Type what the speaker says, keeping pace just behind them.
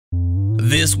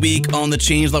This week on the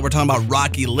Changelog, we're talking about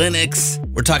Rocky Linux.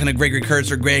 We're talking to Gregory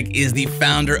Kurtzer. Greg is the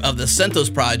founder of the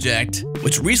CentOS project,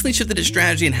 which recently shifted its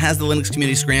strategy and has the Linux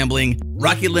community scrambling.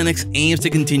 Rocky Linux aims to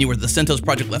continue where the CentOS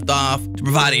project left off, to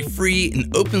provide a free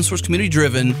and open source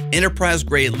community-driven,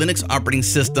 enterprise-grade Linux operating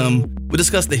system. We'll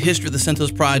discuss the history of the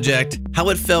CentOS project, how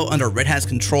it fell under Red Hat's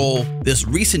control, this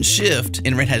recent shift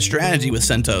in Red Hat's strategy with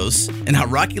CentOS, and how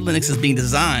Rocky Linux is being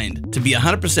designed to be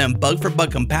 100%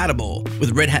 bug-for-bug compatible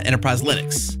with Red Hat Enterprise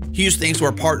Linux. Huge thanks to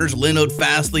our partners Linode,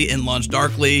 Fastly, and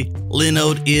LaunchDarkly.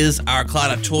 Linode is our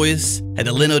cloud of choice. Head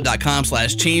to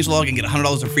linode.com/changelog and get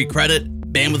 $100 of free credit.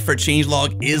 Bandwidth for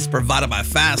Changelog is provided by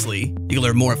Fastly. You can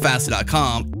learn more at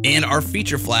fastly.com. And our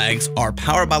feature flags are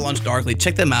powered by LaunchDarkly.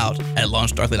 Check them out at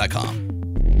launchdarkly.com.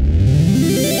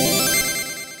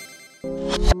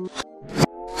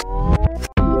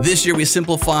 This year, we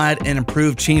simplified and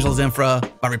improved Changelog's infra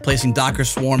by replacing Docker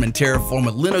Swarm and Terraform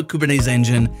with Linode Kubernetes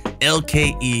Engine,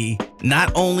 LKE.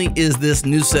 Not only is this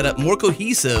new setup more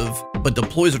cohesive, but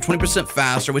deploys are 20%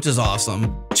 faster, which is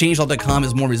awesome. Changelog.com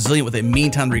is more resilient with a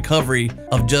mean time to recovery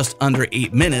of just under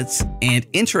 8 minutes, and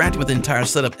interacting with the entire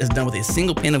setup is done with a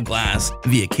single pane of glass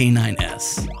via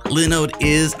K9S. Linode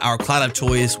is our cloud of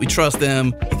choice. We trust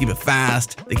them. They keep it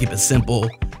fast. They keep it simple.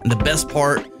 And the best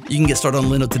part, you can get started on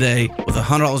Linode today with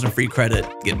 $100 in free credit.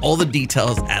 Get all the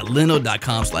details at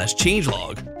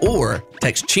linode.com/changelog or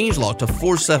text changelog to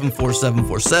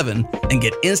 474747 and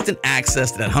get instant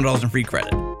access to that $100 in free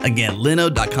credit. Again,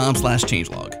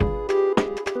 linode.com/changelog.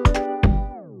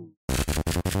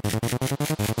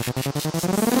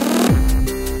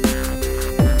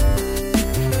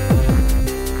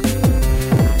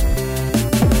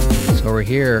 We're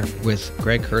here with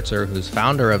Greg Kurtzer, who's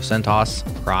founder of CentOS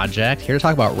project, here to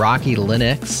talk about Rocky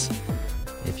Linux.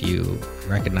 If you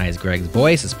recognize Greg's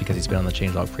voice, it's because he's been on the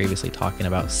Changelog previously talking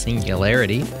about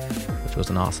Singularity, which was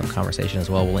an awesome conversation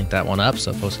as well. We'll link that one up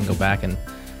so folks can go back and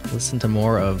listen to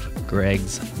more of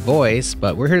Greg's voice.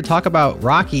 But we're here to talk about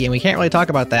Rocky, and we can't really talk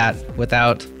about that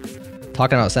without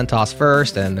talking about CentOS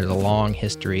first, and there's a long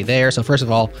history there. So first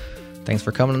of all, thanks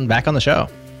for coming back on the show.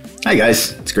 Hi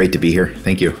guys, it's great to be here.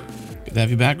 Thank you. Good to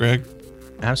have you back, Greg.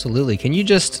 Absolutely. Can you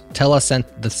just tell us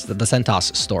the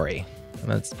CentOS story?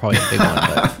 That's probably a big one,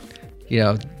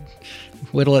 but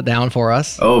whittle it down for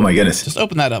us. Oh my goodness. Just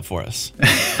open that up for us.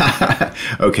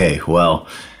 Okay, well,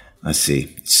 let's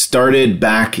see. Started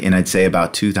back in, I'd say,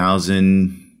 about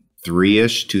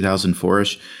 2003-ish,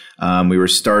 2004-ish. We were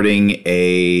starting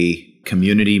a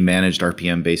community-managed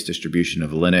RPM-based distribution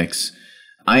of Linux.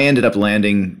 I ended up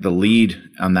landing the lead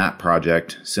on that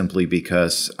project simply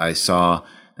because I saw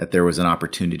that there was an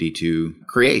opportunity to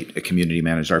create a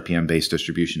community-managed RPM-based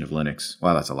distribution of Linux.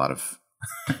 Wow, that's a lot of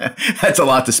that's a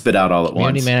lot to spit out all at once.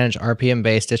 Community-managed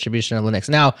RPM-based distribution of Linux.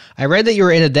 Now, I read that you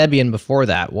were in a Debian before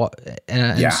that,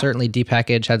 and certainly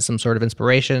dpackage had some sort of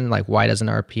inspiration. Like, why doesn't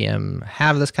RPM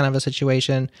have this kind of a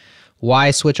situation?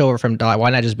 Why switch over from? Why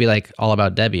not just be like all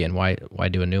about Debian? Why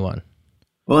do a new one?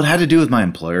 Well, it had to do with my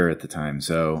employer at the time.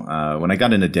 So when I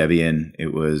got into Debian,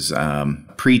 it was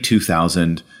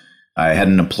pre-2000. I had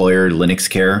an employer, Linux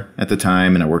Care, at the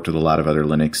time, and I worked with a lot of other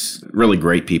Linux, really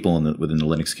great people within the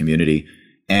Linux community.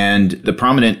 And the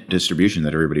prominent distribution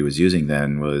that everybody was using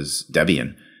then was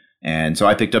Debian. And so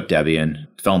I picked up Debian,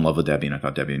 fell in love with Debian. I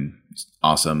thought Debian was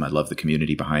awesome. I love the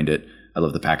community behind it. I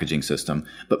love the packaging system.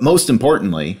 But most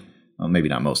importantly, well, maybe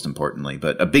not most importantly,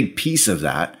 but a big piece of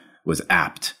that was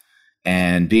apt.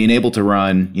 And being able to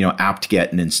run,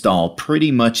 apt-get and install pretty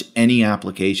much any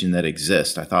application that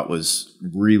exists, I thought was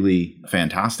really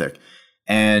fantastic.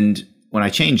 And when I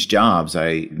changed jobs,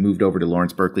 I moved over to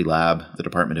Lawrence Berkeley Lab, the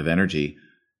Department of Energy,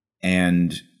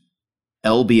 and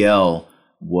LBL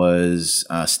was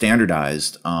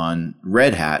standardized on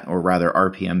Red Hat, or rather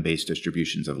RPM-based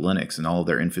distributions of Linux, and all of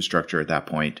their infrastructure at that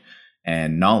point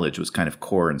and knowledge was kind of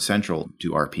core and central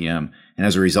to RPM. And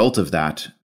as a result of that,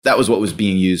 that was what was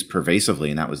being used pervasively,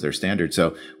 and that was their standard.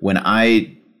 So when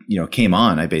I, came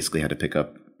on, I basically had to pick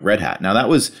up Red Hat. Now, that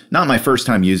was not my first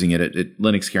time using it at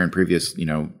Linux Care and previous,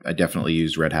 I definitely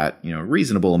used Red Hat, a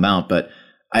reasonable amount, but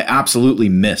I absolutely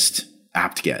missed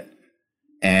apt-get.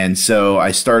 And so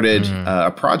I started a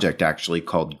project actually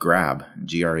called Grab,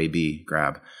 G-R-A-B,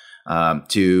 Grab,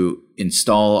 to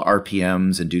install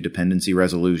RPMs and do dependency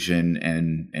resolution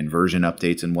and version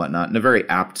updates and whatnot in a very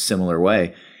apt, similar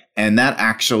way. And that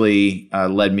actually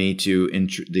led me to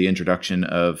the introduction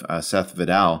of Seth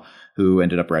Vidal, who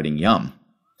ended up writing Yum.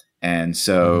 And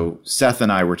so Seth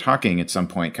and I were talking at some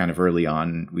point kind of early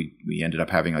on. We ended up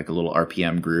having like a little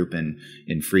RPM group in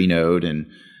Freenode. And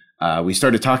we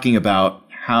started talking about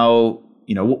how,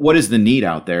 what is the need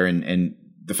out there? And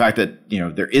the fact that,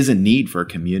 there is a need for a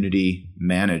community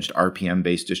managed RPM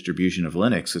based distribution of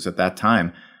Linux, because at that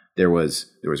time there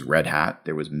was Red Hat,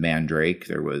 there was Mandrake,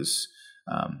 there was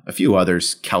a few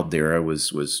others. Caldera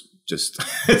was just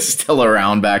still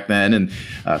around back then, and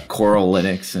Coral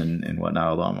Linux and whatnot.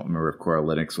 Although I don't remember if Coral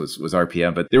Linux was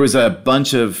RPM, but there was a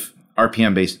bunch of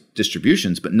RPM based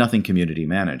distributions, but nothing community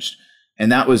managed. And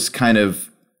that was kind of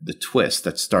the twist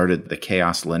that started the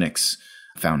Chaos Linux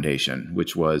Foundation,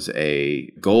 which was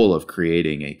a goal of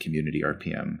creating a community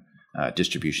RPM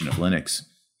distribution of Linux.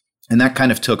 And that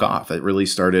kind of took off. It really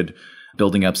started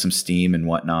building up some steam and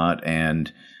whatnot.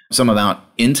 And some amount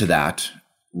into that,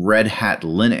 Red Hat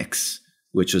Linux,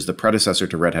 which was the predecessor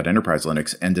to Red Hat Enterprise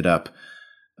Linux, ended up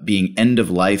being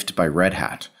end-of-lifed by Red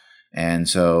Hat. And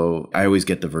so I always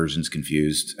get the versions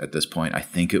confused at this point. I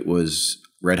think it was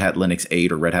Red Hat Linux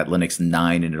 8 or Red Hat Linux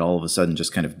 9, and it all of a sudden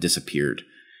just kind of disappeared.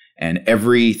 And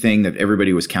everything that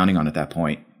everybody was counting on at that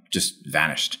point just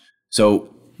vanished.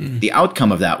 So the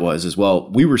outcome of that was, as well,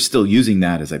 we were still using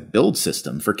that as a build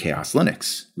system for Chaos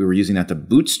Linux. We were using that to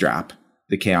bootstrap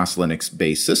the Chaos Linux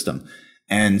based system.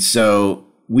 And so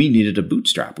we needed a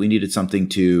bootstrap. We needed something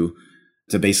to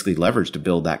basically leverage to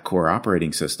build that core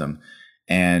operating system.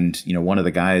 And, one of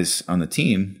the guys on the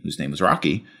team, whose name was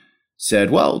Rocky, said,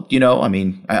 well, I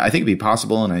think it'd be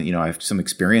possible. And I have some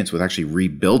experience with actually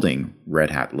rebuilding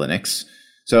Red Hat Linux.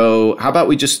 So how about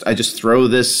I just throw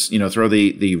this, throw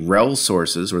the RHEL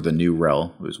sources, or the new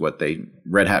RHEL was what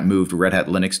Red Hat moved Red Hat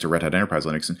Linux to Red Hat Enterprise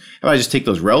Linux. And how about I just take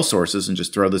those RHEL sources and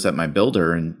just throw this at my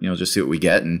builder and, just see what we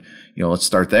get. And, let's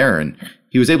start there. And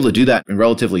he was able to do that in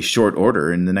relatively short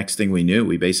order. And the next thing we knew,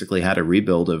 we basically had a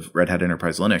rebuild of Red Hat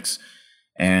Enterprise Linux.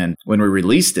 And when we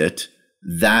released it,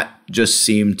 that just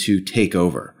seemed to take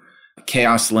over.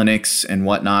 Chaos Linux and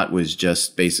whatnot was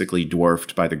just basically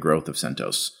dwarfed by the growth of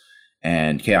CentOS.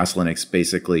 And Chaos Linux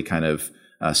basically kind of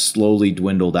slowly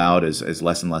dwindled out as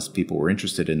less and less people were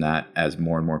interested in that, as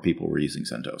more and more people were using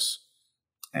CentOS.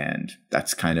 And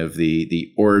that's kind of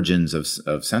the origins of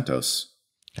CentOS.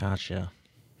 Gotcha.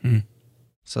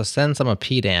 So since I'm a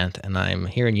pedant and I'm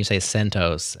hearing you say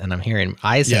CentOS, and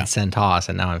I said CentOS,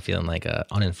 and now I'm feeling like an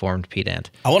uninformed pedant.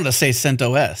 I wanted to say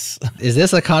CentOS. Is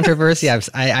this a controversy?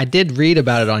 I did read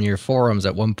about it on your forums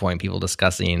at one point, people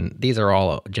discussing these are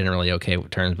all generally okay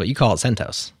terms, but you call it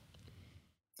CentOS.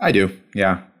 I do,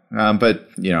 yeah. But,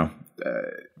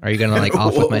 are you going to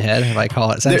off with my head if I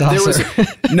call it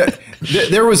CentOS?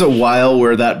 There was a while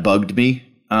where that bugged me,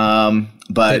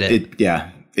 but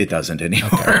it doesn't anymore.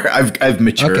 Okay. I've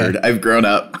matured. Okay. I've grown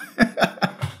up.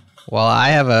 Well, I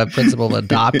have a principle of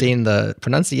adopting the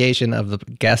pronunciation of the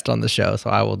guest on the show, so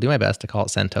I will do my best to call it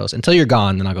CentOS until you're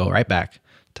gone. Then I'll go right back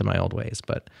to my old ways.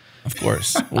 But of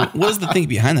course, what is the thing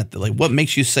behind that? What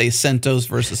makes you say CentOS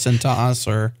versus CentOS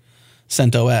or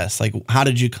CentOS? How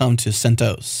did you come to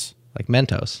CentOS? Like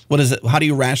Mentos. What is it? How do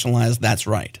you rationalize that's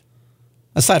right?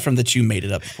 Aside from that, you made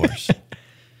it up, of course.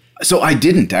 So I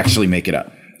didn't actually make it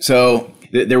up. So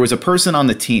there was a person on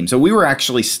the team. So we were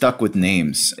actually stuck with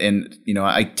names. And,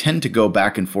 I tend to go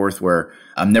back and forth where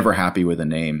I'm never happy with a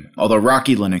name. Although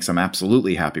Rocky Linux, I'm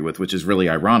absolutely happy with, which is really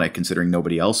ironic considering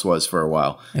nobody else was for a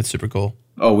while. That's super cool.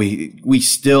 Oh, we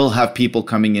still have people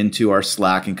coming into our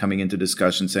Slack and coming into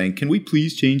discussion saying, can we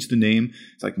please change the name?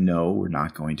 It's like, no, we're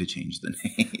not going to change the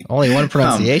name. Only one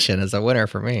pronunciation is a winner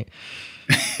for me.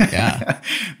 Yeah.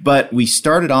 But we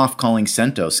started off calling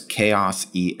CentOS Chaos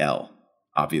EL.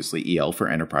 Obviously, EL for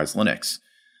Enterprise Linux.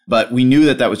 But we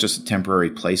knew that was just a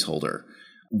temporary placeholder.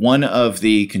 One of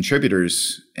the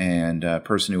contributors and a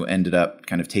person who ended up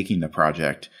kind of taking the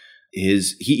project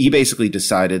he basically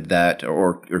decided that,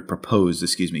 or proposed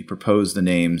the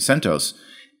name CentOS.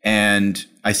 And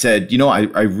I said,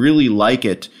 I really like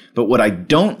it, but what I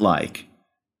don't like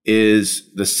is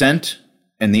the Cent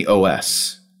and the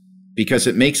OS, because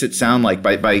it makes it sound like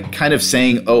by kind of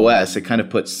saying OS, it kind of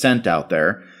puts Cent out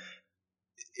there.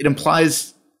 It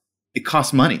implies it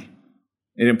costs money.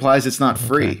 It implies it's not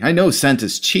free. Okay. I know Cent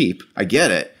is cheap. I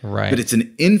get it. Right. But it's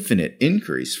an infinite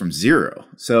increase from zero.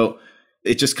 So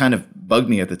it just kind of bugged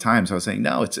me at the time. So I was saying,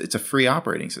 no, it's a free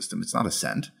operating system. It's not a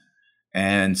Cent.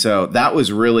 And so that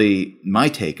was really my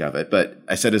take of it. But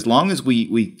I said, as long as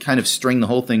we kind of string the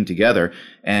whole thing together,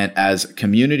 and as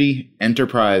Community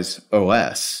Enterprise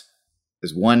OS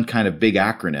is one kind of big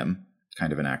acronym,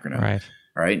 kind of an acronym, right?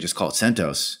 All right, just call it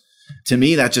CentOS. To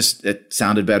me, it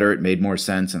sounded better. It made more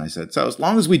sense. And I said, so as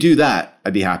long as we do that,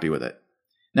 I'd be happy with it.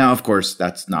 Now, of course,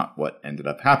 that's not what ended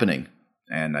up happening.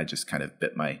 And I just kind of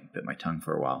bit my tongue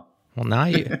for a while. Well, now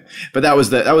you. But that was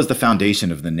the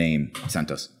foundation of the name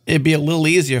CentOS. It'd be a little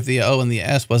easier if the O and the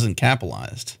S wasn't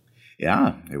capitalized.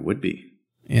 Yeah, it would be.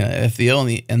 If the O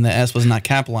and the S was not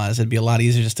capitalized, it'd be a lot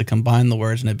easier just to combine the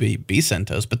words and it'd be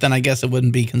CentOS. But then I guess it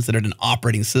wouldn't be considered an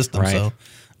operating system. Right. So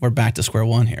we're back to square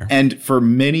one here. And for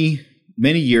many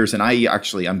years, and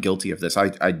I'm guilty of this.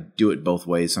 I do it both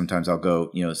ways. Sometimes I'll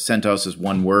go, CentOS is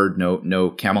one word, no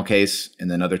camel case. And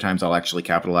then other times I'll actually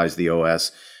capitalize the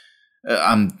OS.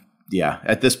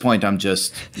 At this point, I'm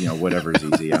just, whatever's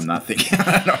easy. I'm not thinking,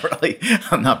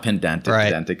 I'm not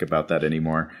pedantic about that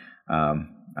anymore. I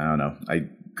don't know. I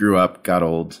grew up, got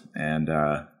old, and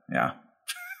yeah.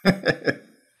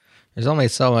 There's only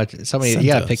so many, you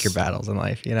got to pick your battles in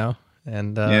life,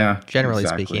 And generally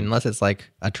speaking, unless it's like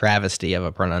a travesty of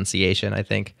a pronunciation, I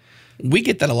think. We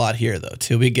get that a lot here, though,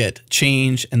 too. We get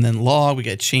change and then log. We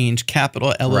get change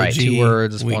capital LOG. Right, 2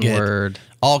 words, one word.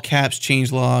 All caps,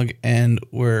 change log, and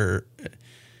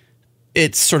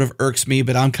it sort of irks me,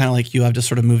 but I'm kind of like you. I've just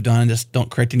sort of moved on and just don't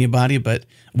correct anybody. But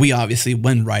we obviously,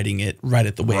 when writing it, write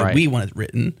it the way we want it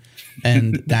written.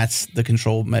 And that's the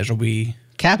control measure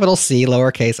Capital C,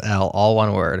 lowercase l, all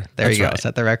one word. There you go. Right.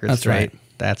 Set the record straight. Right.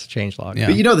 That's changelog. Yeah.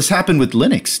 But this happened with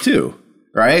Linux too,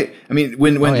 right? I mean,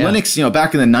 when Linux,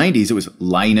 back in the 90s, it was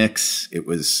Linux, it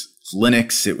was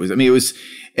Linux, it was,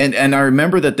 and I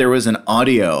remember that there was an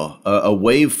audio, a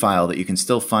wave file that you can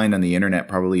still find on the internet,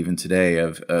 probably even today,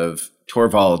 of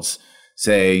Torvalds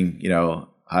saying,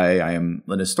 hi, I am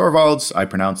Linus Torvalds, I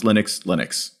pronounce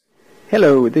Linux.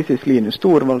 Hello, this is Linus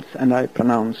Torvalds, and I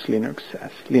pronounce Linux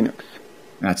as Linux.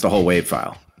 That's the whole wave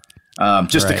file.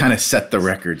 Just to kind of set the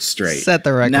record straight. Set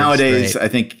the record Nowadays, straight. I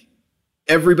think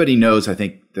everybody knows, that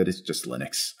it's just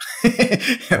Linux.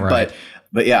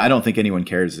 But yeah, I don't think anyone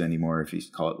cares anymore if you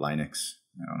call it Linux.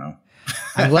 I don't know.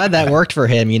 I'm glad that worked for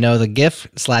him. The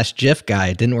GIF/GIF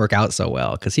guy didn't work out so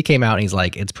well because he came out and he's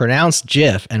like, it's pronounced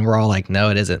GIF. And we're all like, no,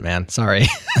 it isn't, man. Sorry.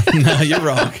 No, you're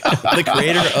wrong. The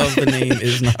creator of the name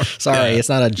is not. Sorry, it's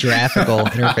not a graphical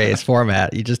interface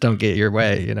format. You just don't get your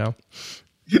way,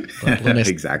 But Linux,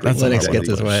 exactly. Linux gets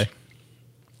his way.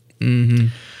 Mm-hmm.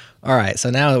 All right. So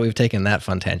now that we've taken that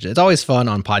fun tangent, it's always fun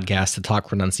on podcasts to talk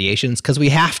pronunciations because we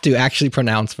have to actually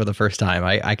pronounce for the first time.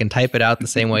 I can type it out the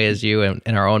same way as you, and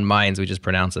in our own minds, we just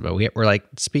pronounce it. But we're like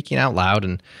speaking out loud,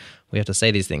 and we have to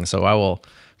say these things. So I will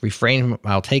refrain.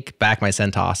 I'll take back my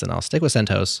CentOS, and I'll stick with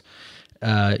CentOS.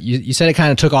 You said it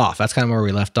kind of took off. That's kind of where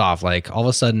we left off. Like all of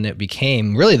a sudden, it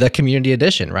became really the community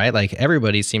edition, right? Like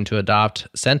everybody seemed to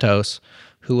adopt CentOS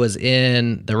who was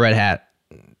in the Red Hat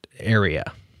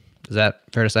area. Is that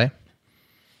fair to say?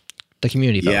 The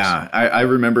community folks. Yeah, I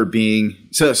remember being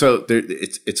so there,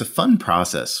 it's a fun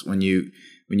process when you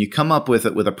come up with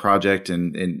a project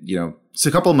and so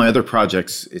a couple of my other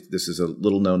projects. This is a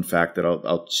little known fact that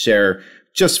I'll share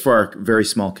just for our very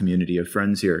small community of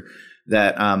friends here.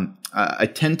 That I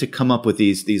tend to come up with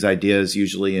these ideas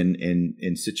usually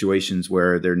in situations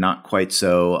where they're not quite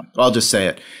so. I'll just say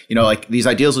it. Like these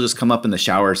ideas will just come up in the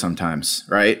shower sometimes,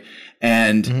 right?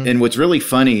 And what's really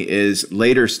funny is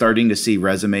later starting to see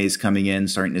resumes coming in,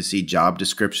 starting to see job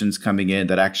descriptions coming in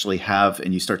that actually have,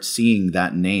 and you start seeing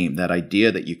that name, that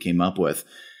idea that you came up with.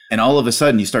 And all of a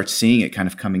sudden you start seeing it kind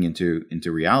of coming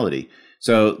into reality.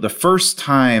 So the first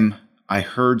time I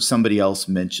heard somebody else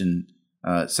mention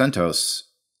CentOS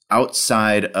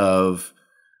outside of,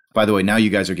 by the way, now you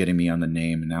guys are getting me on the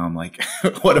name, and now I'm like,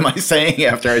 what am I saying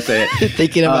after I say it?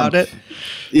 Thinking about it?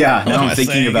 Yeah, now I'm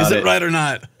thinking about it. Is it right or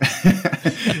not?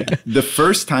 The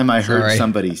first time I heard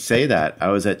somebody say that, I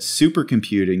was at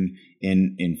supercomputing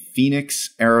in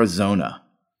Phoenix, Arizona.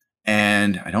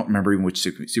 And I don't remember even which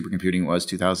supercomputing it was,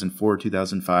 2004,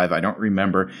 2005. I don't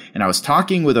remember. And I was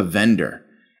talking with a vendor,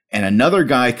 and another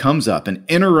guy comes up and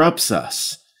interrupts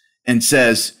us and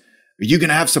says, "Are you going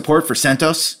to have support for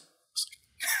CentOS?"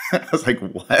 I was like,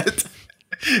 what?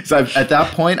 So at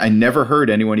that point, I never heard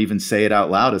anyone even say it out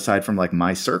loud aside from like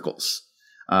my circles.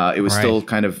 It was still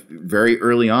kind of very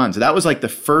early on. So that was like the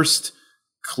first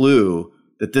clue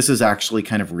that this is actually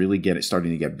kind of really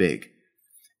starting to get big.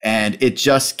 And it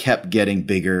just kept getting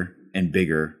bigger and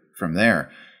bigger from there.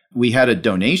 We had a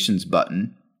donations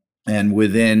button, and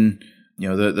within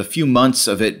the few months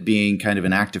of it being kind of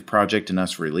an active project and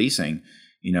us releasing,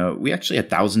 we actually had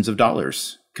thousands of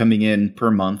dollars coming in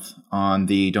per month on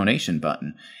the donation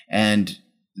button. And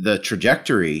the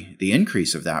trajectory, the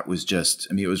increase of that was just,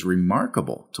 it was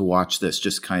remarkable to watch this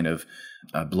just kind of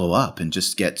blow up and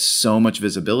just get so much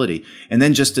visibility. And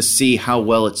then just to see how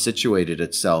well it situated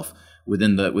itself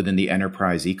within the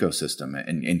enterprise ecosystem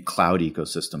and cloud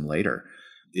ecosystem later.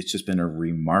 It's just been a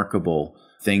remarkable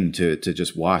thing to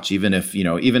just watch, even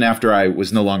after I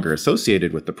was no longer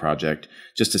associated with the project,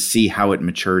 just to see how it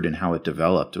matured and how it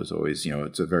developed was always,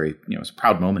 it's a very, it's a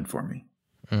proud moment for me.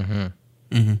 Mm-hmm.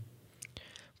 Mm-hmm.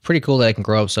 pretty cool that it can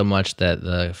grow up so much that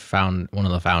one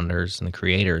of the founders and the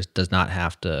creators does not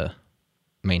have to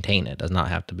maintain it, does not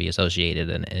have to be associated,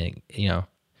 and you know,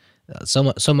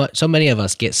 so many of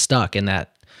us get stuck in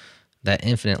that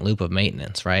infinite loop of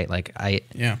maintenance, right? Like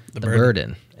the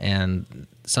burden. And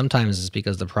sometimes it's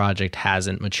because the project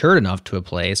hasn't matured enough to a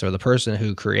place, or the person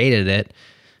who created it,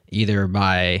 either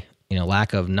by, you know,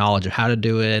 lack of knowledge of how to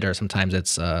do it, or sometimes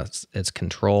it's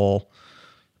control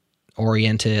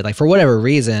oriented. Like for whatever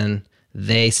reason,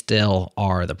 they still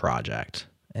are the project.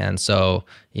 And so,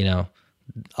 you know,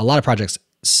 a lot of projects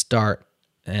start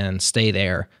and stay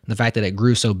there. And the fact that it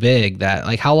grew so big that,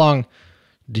 like, how long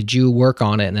did you work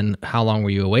on it, and then how long were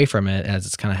you away from it as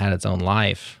it's kind of had its own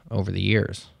life over the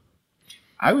years?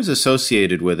 I was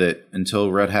associated with it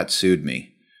until Red Hat sued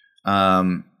me.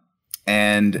 And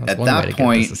that's at that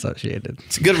point, disassociated.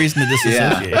 It's a good reason to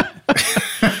disassociate.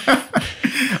 Yeah.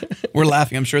 We're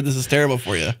laughing. I'm sure this is terrible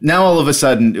for you. Now all of a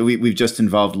sudden we've just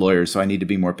involved lawyers, so I need to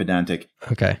be more pedantic.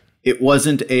 Okay. It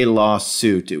wasn't a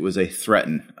lawsuit; it was a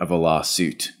threaten of a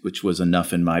lawsuit, which was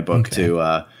enough in my book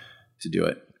to do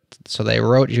it. So they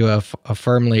wrote you a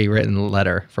firmly written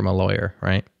letter from a lawyer,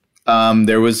 right?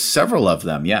 There was several of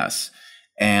them, yes.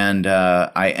 And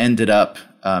I ended up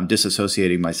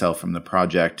disassociating myself from the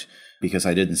project because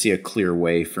I didn't see a clear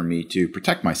way for me to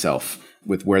protect myself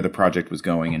with where the project was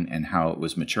going and how it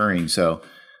was maturing. So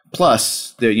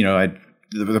plus,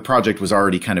 the project was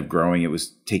already kind of growing. It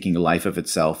was taking a life of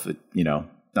itself. It, you know,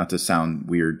 not to sound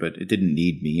weird, but it didn't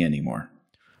need me anymore.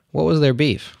 What was their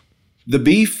beef? The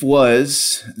beef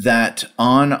was that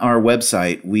on our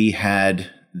website, we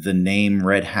had the name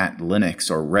Red Hat Linux,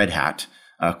 or Red Hat,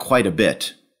 quite a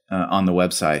bit on the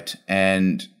website.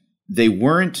 And they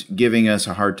weren't giving us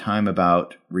a hard time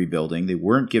about rebuilding. They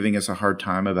weren't giving us a hard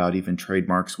time about even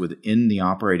trademarks within the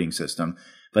operating system.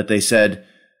 But they said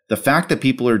the fact that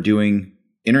people are doing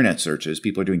internet searches,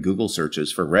 people are doing Google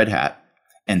searches for Red Hat,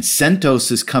 and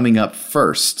CentOS is coming up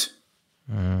first,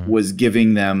 was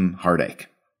giving them heartache.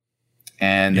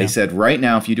 And they said, right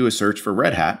now, if you do a search for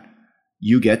Red Hat,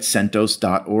 you get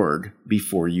CentOS.org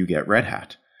before you get Red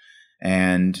Hat.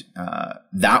 And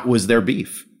that was their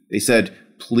beef. They said,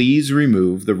 please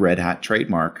remove the Red Hat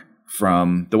trademark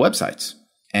from the websites.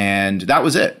 And that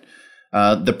was it.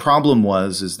 The problem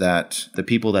is that the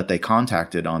people that they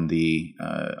contacted on the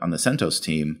CentOS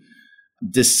team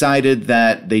decided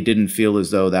that they didn't feel as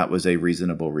though that was a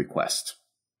reasonable request.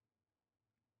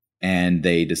 And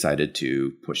they decided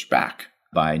to push back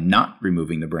by not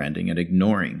removing the branding and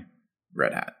ignoring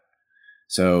Red Hat.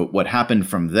 So what happened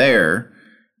from there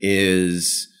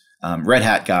is Red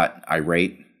Hat got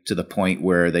irate to the point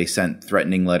where they sent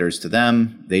threatening letters to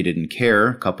them. They didn't care,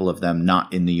 a couple of them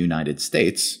not in the United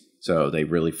States. So they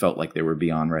really felt like they were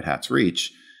beyond Red Hat's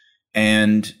reach.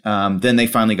 And then they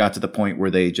finally got to the point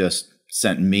where they just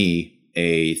sent me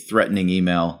a threatening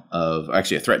email a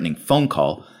threatening phone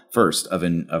call first of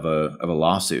a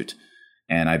lawsuit.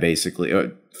 And I basically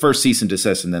first cease and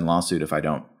desist and then lawsuit if I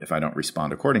don't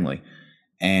respond accordingly.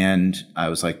 And I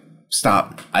was like,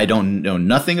 stop. I don't know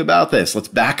nothing about this. Let's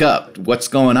back up. What's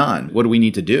going on? What do we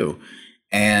need to do?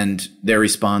 And their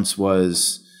response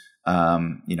was,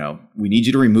 we need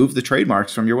you to remove the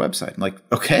trademarks from your website. I'm like,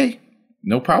 okay,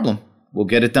 no problem. We'll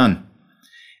get it done.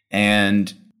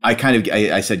 And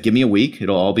I said, give me a week.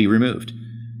 It'll all be removed.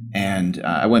 And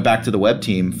I went back to the web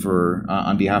team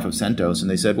on behalf of CentOS,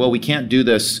 and they said, well, we can't do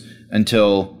this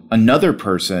until another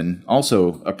person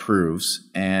also approves.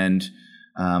 And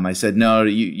I said, no,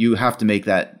 you have to make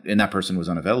that. And that person was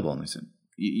unavailable. And they said,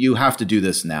 you have to do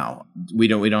this now. We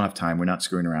don't have time. We're not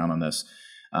screwing around on this.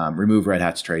 Remove Red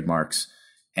Hat's trademarks.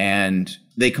 And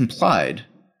they complied,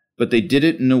 but they did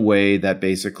it in a way that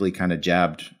basically kind of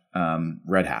jabbed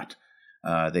Red Hat.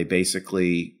 They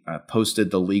basically posted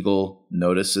the legal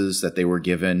notices that they were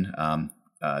given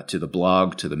to the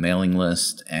blog, to the mailing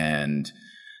list, and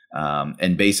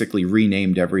basically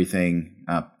renamed everything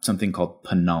something called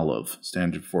PNOLV,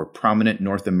 standard for Prominent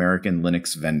North American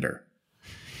Linux Vendor,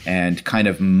 and kind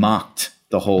of mocked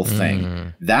the whole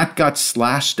thing. That got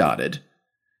Slashdotted.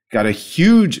 Got a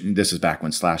huge. This is back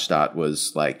when Slashdot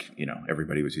was like,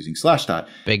 everybody was using Slashdot.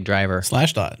 Big driver.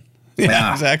 Slashdot.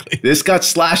 Yeah, exactly. This got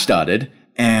Slashdotted,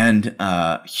 and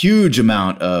a huge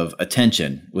amount of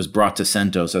attention was brought to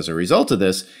CentOS as a result of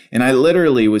this. And I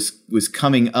literally was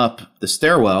coming up the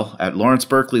stairwell at Lawrence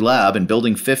Berkeley Lab in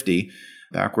Building 50,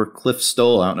 back where Cliff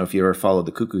Stoll, I don't know if you ever followed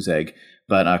the Cuckoo's Egg,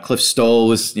 but Cliff Stoll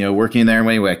was working there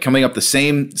anyway, coming up the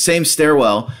same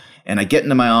stairwell. And I get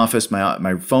into my office,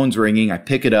 my phone's ringing, I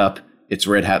pick it up, it's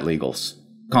Red Hat Legals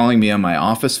calling me on my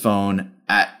office phone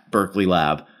at Berkeley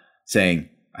Lab saying,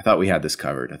 I thought we had this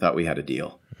covered. I thought we had a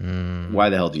deal. Why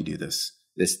the hell do you do this?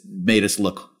 This made us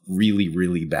look really,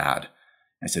 really bad.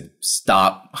 I said,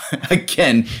 stop.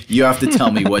 Again, you have to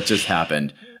tell me what just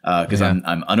happened, because I'm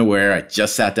unaware. I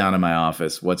just sat down in my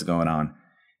office. What's going on?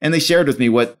 And they shared with me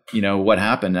what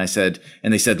happened.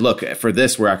 And they said, look, for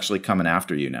this, we're actually coming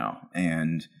after you now.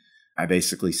 And I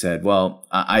basically said, well,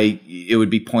 it would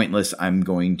be pointless. I'm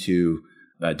going to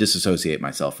disassociate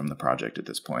myself from the project at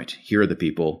this point. Here are the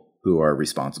people who are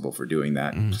responsible for doing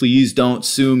that. Please don't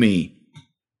sue me.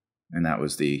 And that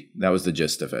was the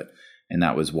gist of it. And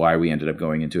that was why we ended up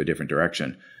going into a different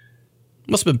direction.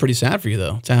 Must have been pretty sad for you,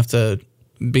 though, to have to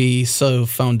be so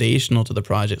foundational to the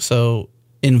project, so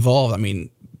involved. I mean,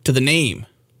 to the name,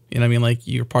 you know what I mean? Like,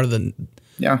 you're part of the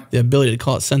ability to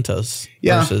call it CentOS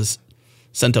versus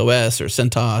CentOS or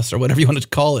CentOS or whatever you want to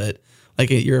call it. Like,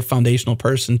 you're a foundational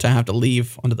person to have to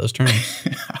leave onto those terms.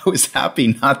 I was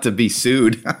happy not to be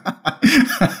sued.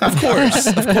 Of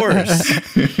course.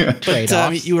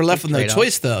 But you were left with no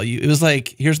choice, though. It was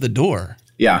like, here's the door.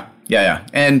 Yeah.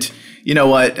 And you know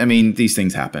what? I mean, these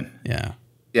things happen. Yeah,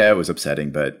 it was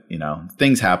upsetting, but,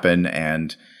 things happen.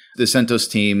 And the CentOS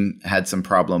team had some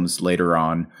problems later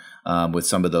on with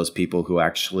some of those people who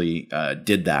actually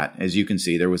did that. As you can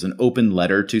see, there was an open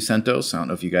letter to CentOS. I don't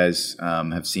know if you guys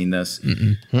have seen this,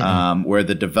 where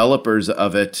the developers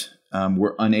of it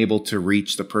were unable to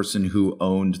reach the person who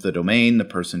owned the domain, the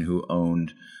person who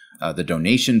owned the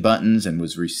donation buttons and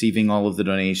was receiving all of the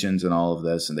donations and all of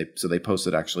this. And they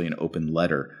posted actually an open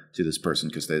letter to this person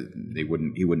because he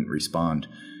wouldn't respond.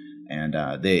 And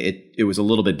it was a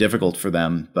little bit difficult for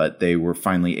them, but they were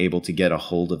finally able to get a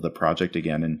hold of the project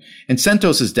again. And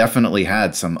CentOS has definitely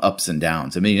had some ups and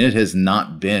downs. I mean, it has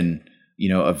not been,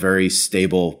 a very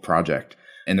stable project.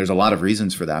 And there's a lot of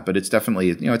reasons for that, but it's definitely,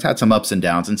 it's had some ups and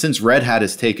downs. And since Red Hat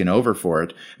has taken over for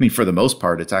it, I mean, for the most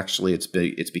part,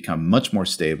 it's become much more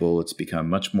stable. It's become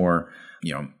much more,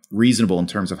 reasonable in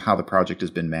terms of how the project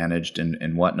has been managed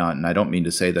and whatnot. And I don't mean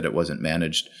to say that it wasn't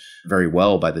managed very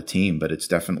well by the team, but it's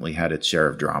definitely had its share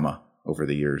of drama over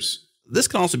the years. This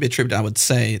can also be attributed, I would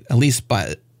say, at least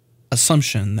by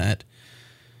assumption, that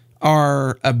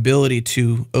our ability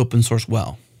to open source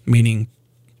well, meaning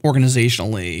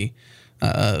organizationally,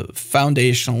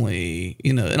 foundationally,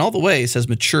 in all the ways has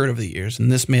matured over the years.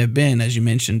 And this may have been, as you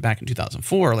mentioned, back in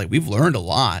 2004, like we've learned a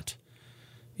lot.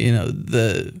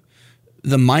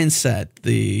 The mindset,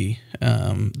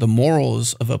 the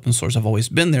morals of open source have always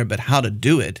been there, but how to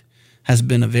do it has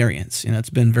been a variance. It's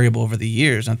been variable over the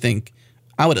years.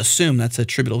 I would assume that's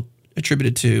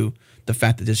attributed to the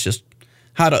fact that it's just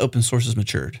how to open source has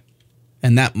matured.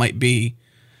 And that might be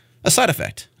a side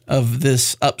effect of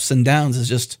this ups and downs, is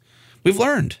just we've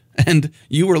learned, and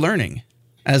you were learning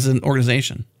as an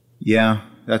organization. Yeah,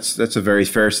 that's a very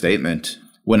fair statement.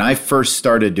 When I first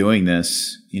started doing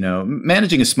this,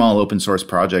 managing a small open source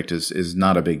project is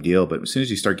not a big deal. But as soon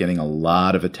as you start getting a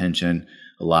lot of attention,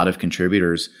 a lot of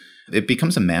contributors, it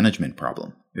becomes a management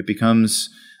problem. It becomes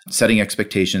setting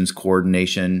expectations,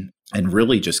 coordination, and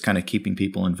really just kind of keeping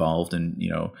people involved. And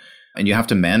you have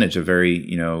to manage you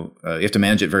have to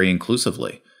manage it very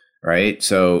inclusively, right?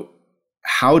 So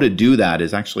how to do that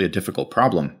is actually a difficult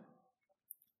problem.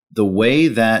 The way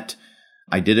that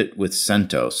I did it with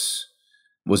CentOS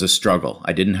was a struggle.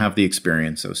 I didn't have the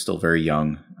experience. I was still very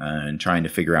young and trying to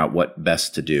figure out what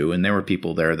best to do. And there were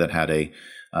people there that had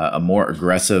a more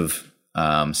aggressive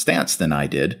stance than I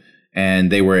did.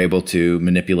 And they were able to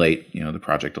manipulate, the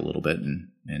project a little bit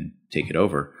and take it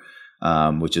over,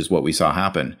 which is what we saw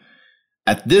happen.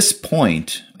 At this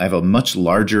point, I have a much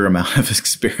larger amount of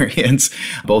experience,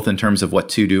 both in terms of what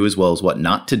to do as well as what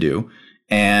not to do.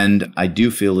 And I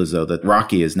do feel as though that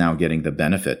Rocky is now getting the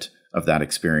benefit of that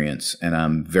experience. And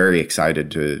I'm very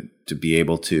excited to be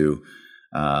able to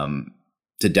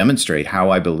demonstrate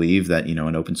how I believe that,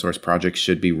 an open source project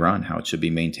should be run, how it should be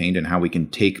maintained, and how we can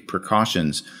take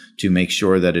precautions to make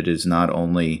sure that it is not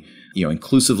only,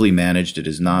 inclusively managed, it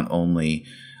is not only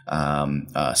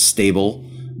stable,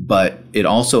 but it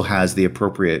also has the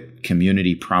appropriate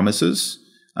community promises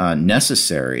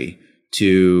necessary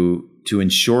to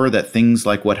ensure that things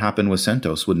like what happened with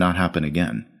CentOS would not happen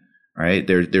again. Right?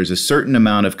 There's a certain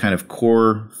amount of kind of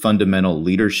core fundamental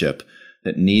leadership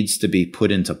that needs to be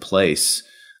put into place.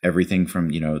 Everything from,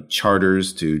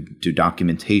 charters to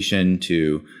documentation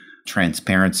to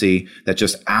transparency that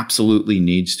just absolutely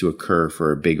needs to occur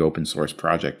for a big open source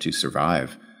project to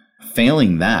survive.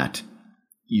 Failing that,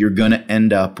 you're going to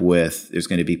end up with, there's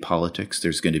going to be politics,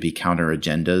 there's going to be counter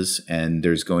agendas, and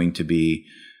there's going to be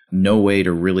no way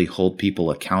to really hold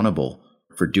people accountable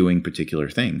for doing particular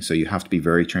things. So you have to be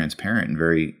very transparent and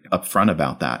very upfront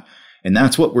about that. And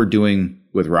that's what we're doing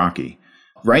with Rocky.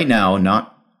 Right now,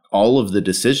 not all of the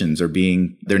decisions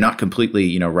they're not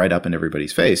completely, right up in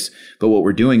everybody's face. But what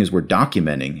we're doing is we're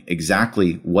documenting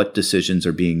exactly what decisions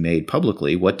are being made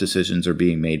publicly, what decisions are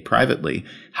being made privately.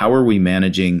 How are we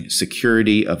managing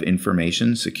security of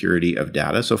information, security of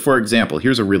data? So for example,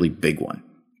 here's a really big one.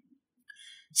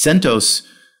 CentOS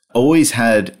always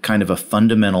had kind of a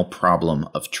fundamental problem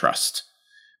of trust,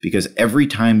 because every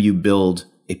time you build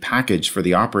a package for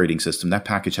the operating system, that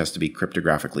package has to be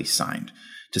cryptographically signed.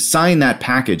 To sign that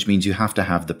package means you have to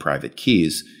have the private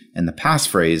keys and the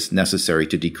passphrase necessary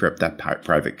to decrypt that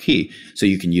private key so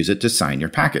you can use it to sign your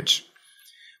package.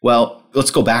 Well,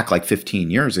 let's go back like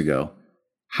 15 years ago.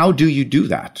 How do you do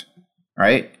that,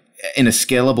 right? In a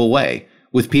scalable way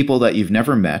with people that you've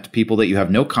never met, people that you have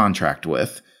no contract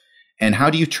with, and how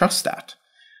do you trust that?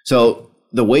 So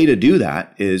the way to do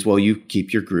that is, well, you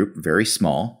keep your group very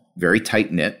small, very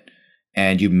tight-knit,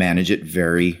 and you manage it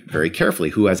very, very carefully.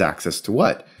 Who has access to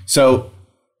what? So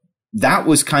that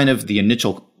was kind of the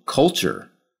initial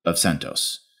culture of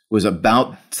CentOS, was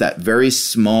about that very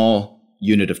small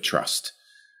unit of trust.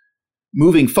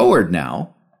 Moving forward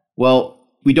now, well,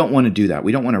 we don't want to do that.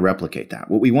 We don't want to replicate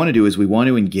that. What we want to do is we want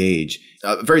to engage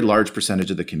a very large percentage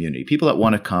of the community, people that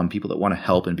want to come, people that want to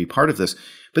help and be part of this.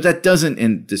 But that doesn't,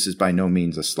 and this is by no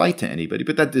means a slight to anybody,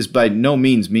 but that is by no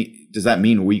means does that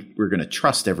mean we're going to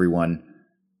trust everyone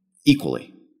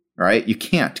equally, right? You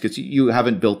can't, because you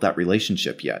haven't built that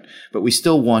relationship yet. But we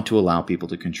still want to allow people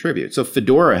to contribute. So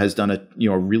Fedora has done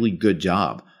a really good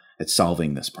job at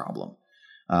solving this problem,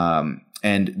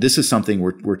 and this is something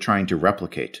we're trying to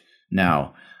replicate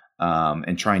now,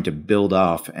 and trying to build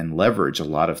off and leverage a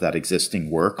lot of that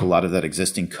existing work, a lot of that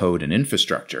existing code and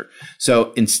infrastructure.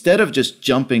 So instead of just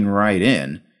jumping right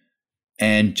in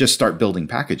and just start building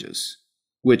packages,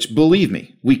 which, believe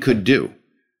me, we could do,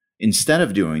 instead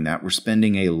of doing that, we're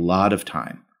spending a lot of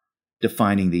time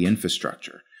defining the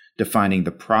infrastructure, defining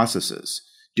the processes,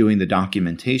 doing the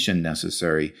documentation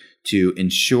necessary to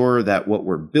ensure that what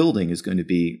we're building is going to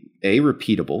be A,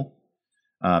 repeatable,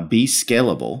 B,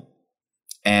 scalable,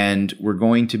 and we're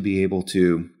going to be able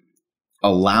to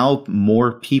allow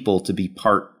more people to be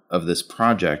part of this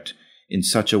project in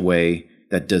such a way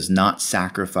that does not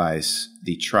sacrifice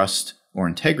the trust or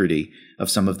integrity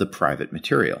of some of the private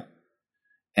material.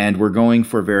 And we're going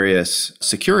for various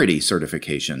security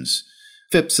certifications.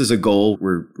 FIPS is a goal.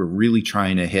 We're really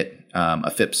trying to hit a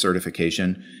FIPS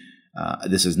certification.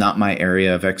 This is not my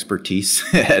area of expertise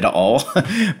at all,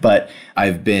 but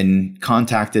I've been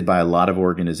contacted by a lot of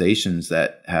organizations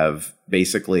that have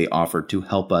basically offered to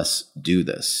help us do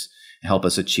this, help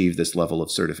us achieve this level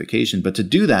of certification. But to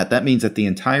do that, that means that the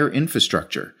entire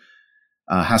infrastructure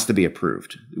has to be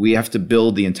approved. We have to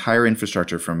build the entire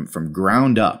infrastructure from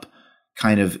ground up,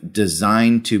 kind of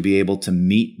designed to be able to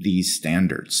meet these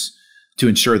standards, to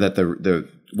ensure that the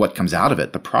what comes out of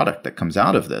it, the product that comes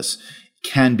out of this,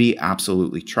 can be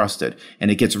absolutely trusted. And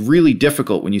it gets really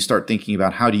difficult when you start thinking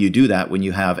about how do you do that when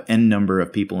you have N number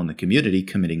of people in the community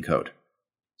committing code.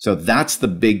 So that's the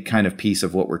big kind of piece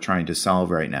of what we're trying to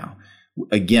solve right now.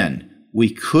 Again,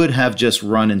 we could have just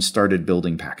run and started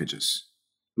building packages.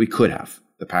 We could have.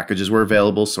 The packages were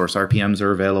available. Source RPMs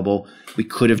are available. We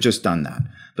could have just done that.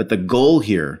 But the goal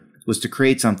here was to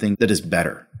create something that is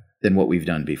better than what we've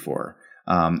done before,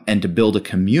 and to build a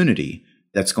community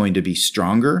that's going to be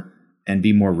stronger and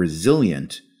be more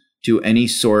resilient to any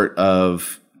sort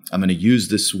of, I'm going to use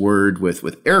this word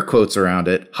with air quotes around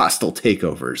it, hostile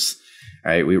takeovers.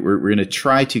 All right, we're going to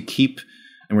try to keep,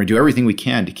 and we're going to do everything we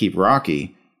can to keep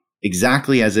Rocky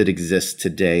exactly as it exists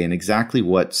today and exactly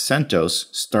what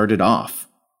CentOS started off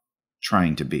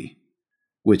trying to be,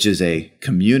 which is a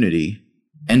community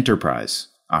enterprise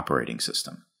operating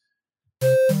system.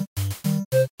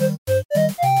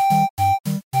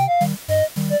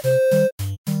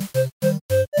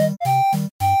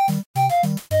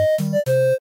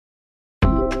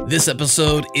 This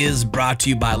episode is brought to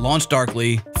you by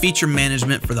LaunchDarkly, feature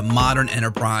management for the modern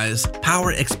enterprise,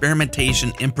 power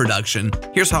experimentation in production.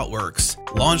 Here's how it works.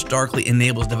 LaunchDarkly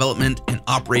enables development and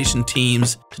operation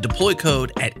teams to deploy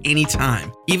code at any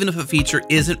time, even if a feature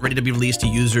isn't ready to be released to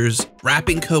users.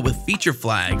 Wrapping code with feature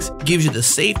flags gives you the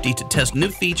safety to test new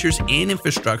features and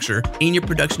infrastructure in your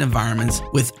production environments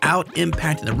without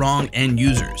impacting the wrong end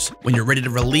users. When you're ready to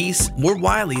release, more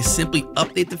widely simply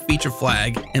update the feature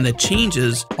flag and the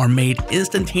changes are made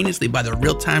instantaneously by the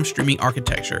real-time streaming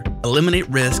architecture. Eliminate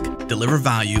risk, deliver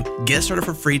value. Get started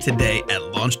for free today at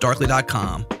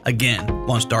launchdarkly.com. Again,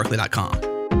 launchdarkly.com.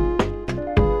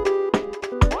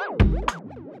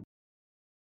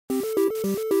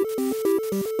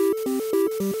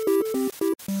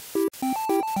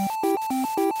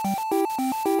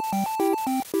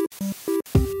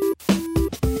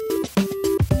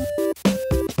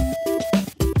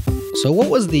 So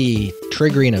what was the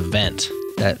triggering event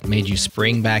that made you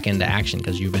spring back into action?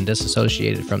 Because you've been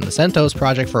disassociated from the CentOS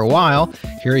project for a while.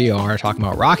 Here you are talking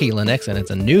about Rocky Linux, and it's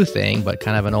a new thing, but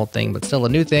kind of an old thing, but still a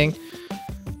new thing.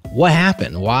 What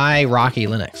happened? Why Rocky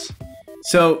Linux?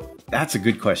 So that's a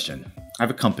good question. I have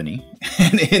a company,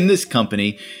 and in this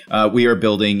company, we are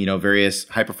building, various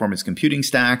high-performance computing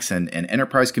stacks and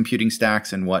enterprise computing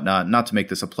stacks and whatnot. Not to make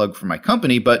this a plug for my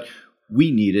company, but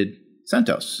we needed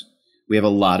CentOS. We have a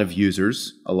lot of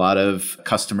users, a lot of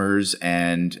customers,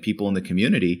 and people in the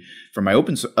community for my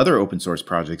other open source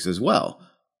projects as well.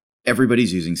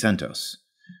 Everybody's using CentOS.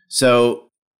 So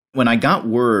when I got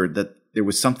word that there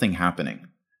was something happening,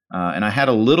 and I had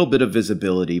a little bit of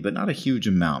visibility, but not a huge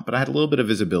amount, but I had a little bit of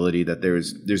visibility that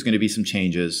there's going to be some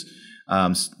changes.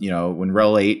 When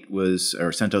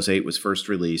CentOS 8 was first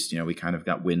released, we kind of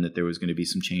got wind that there was going to be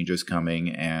some changes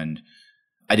coming, and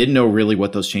I didn't know really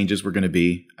what those changes were going to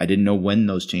be. I didn't know when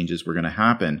those changes were going to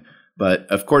happen. But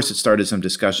of course, it started some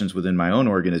discussions within my own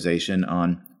organization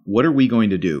on what are we going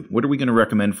to do? What are we going to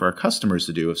recommend for our customers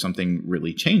to do if something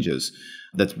really changes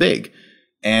that's big?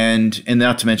 And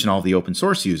not to mention all the open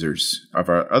source users of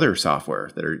our other software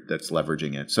that's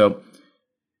leveraging it. So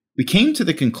we came to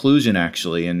the conclusion,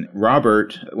 actually, and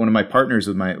Robert, one of my partners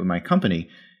with my company,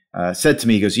 said to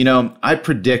me, he goes, I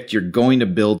predict you're going to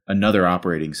build another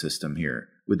operating system here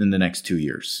within the next 2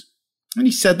 years. And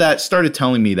he started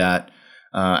telling me that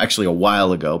actually a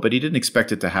while ago, but he didn't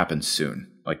expect it to happen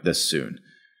soon, like this soon.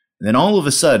 And then all of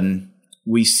a sudden,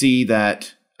 we see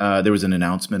that there was an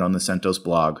announcement on the CentOS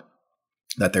blog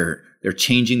that they're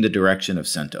changing the direction of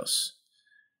CentOS.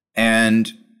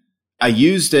 And I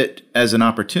used it as an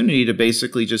opportunity to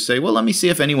basically just say, well, let me see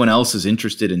if anyone else is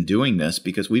interested in doing this,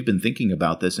 because we've been thinking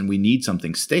about this and we need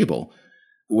something stable.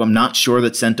 Well, I'm not sure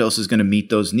that CentOS is going to meet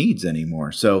those needs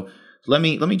anymore. So let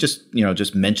me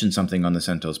just mention something on the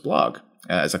CentOS blog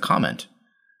as a comment.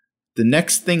 The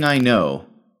next thing I know,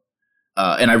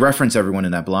 and I reference everyone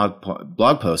in that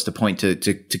blog post to point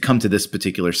to come to this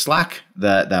particular Slack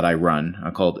that I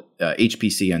run called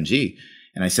HPCNG.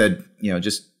 And I said,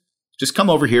 just come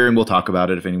over here and we'll talk about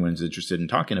it if anyone's interested in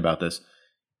talking about this.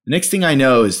 The next thing I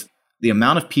know is the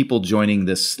amount of people joining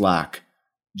this Slack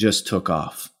just took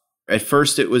off. At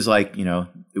first, it was like,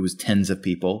 it was tens of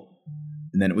people,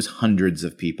 and then it was hundreds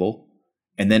of people,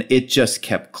 and then it just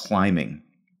kept climbing.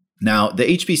 Now, the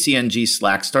HPCNG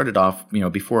Slack started off,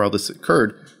 before all this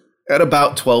occurred, at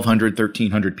about 1,200,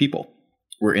 1,300 people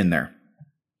were in there.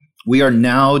 We are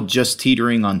now just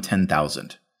teetering on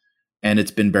 10,000, and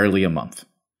it's been barely a month.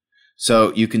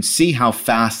 So you can see how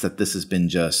fast that this has been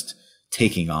just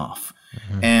taking off.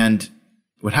 Mm-hmm. And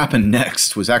what happened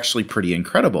next was actually pretty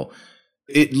incredible.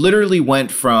 It literally went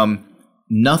from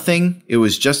nothing, it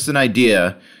was just an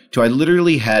idea, to I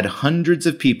literally had hundreds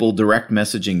of people direct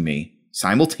messaging me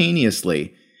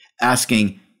simultaneously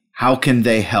asking, how can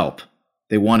they help?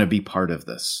 They want to be part of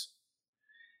this.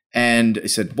 And I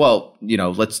said, well,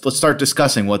 let's start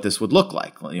discussing what this would look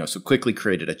like. So quickly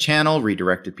created a channel,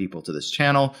 redirected people to this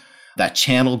channel. That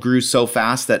channel grew so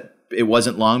fast that it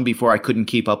wasn't long before I couldn't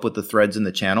keep up with the threads in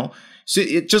the channel. So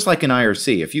it's just like an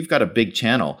IRC. If you've got a big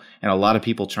channel and a lot of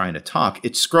people trying to talk,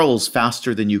 it scrolls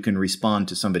faster than you can respond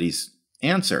to somebody's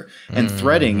answer. And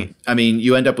threading,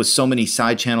 you end up with so many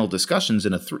side channel discussions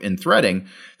in threading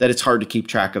that it's hard to keep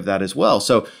track of that as well.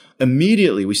 So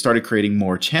immediately we started creating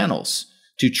more channels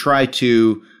to try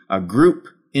to group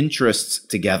interests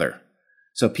together.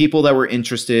 So people that were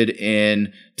interested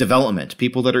in development,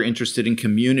 people that are interested in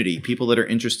community, people that are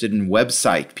interested in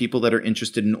website, people that are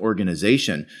interested in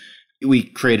organization. We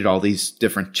created all these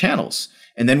different channels.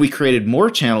 And then we created more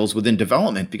channels within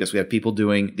development because we had people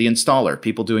doing the installer,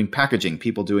 people doing packaging,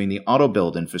 people doing the auto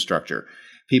build infrastructure,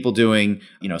 people doing,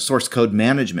 source code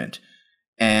management.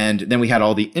 And then we had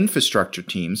all the infrastructure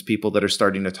teams, people that are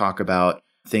starting to talk about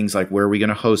things like, where are we going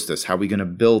to host this? How are we going to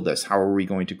build this? How are we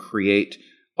going to create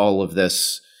all of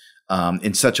this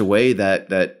in such a way that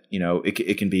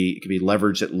it can be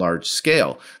leveraged at large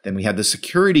scale? Then we had the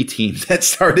security team that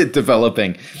started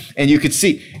developing, and you could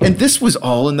see, and this was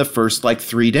all in the first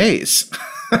 3 days.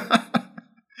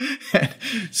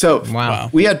 So wow.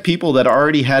 We had people that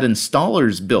already had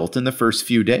installers built in the first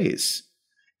few days,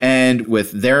 and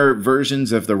with their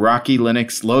versions of the Rocky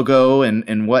Linux logo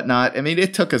and whatnot.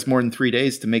 It took us more than 3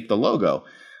 days to make the logo.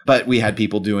 But we had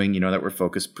people doing, that were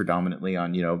focused predominantly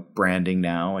on, branding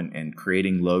now and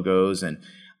creating logos. And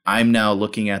I'm now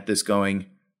looking at this going,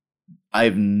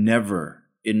 I've never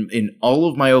in all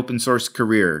of my open source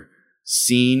career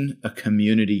seen a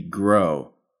community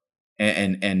grow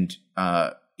and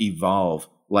evolve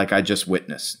like I just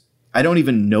witnessed. I don't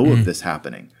even know of this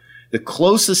happening. The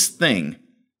closest thing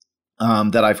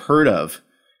that I've heard of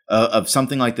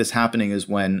something like this happening is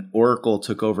when Oracle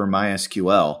took over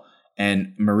MySQL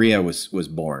and Maria was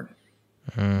born.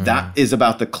 That is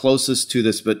about the closest to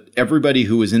this, but everybody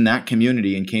who was in that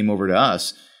community and came over to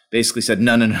us basically said,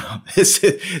 no,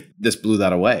 this blew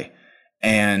that away.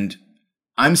 And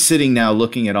I'm sitting now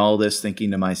looking at all this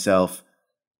thinking to myself,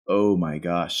 oh my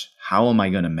gosh, how am I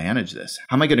going to manage this?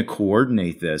 How am I going to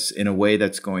coordinate this in a way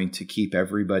that's going to keep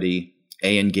everybody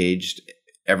engaged,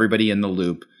 everybody in the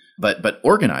loop, but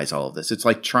organize all of this? It's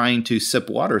like trying to sip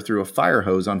water through a fire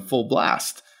hose on full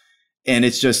blast. And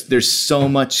it's just, there's so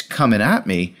much coming at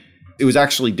me. It was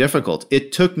actually difficult.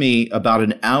 It took me about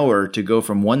an hour to go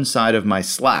from one side of my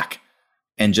Slack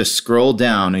and just scroll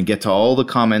down and get to all the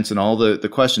comments and all the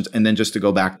questions, and then just to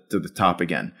go back to the top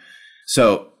again.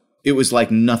 So it was like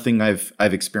nothing I've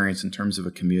experienced in terms of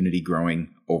a community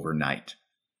growing overnight.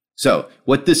 So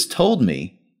what this told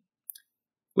me,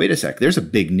 wait a sec, there's a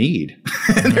big need.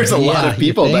 There's a lot of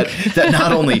people that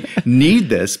not only need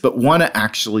this, but want to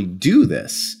actually do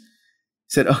this.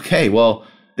 Said, okay, well,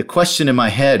 the question in my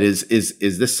head is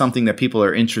this something that people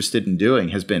are interested in doing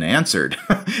has been answered?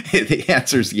 The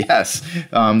answer is yes.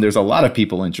 There's a lot of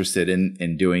people interested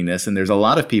in doing this. And there's a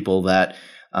lot of people that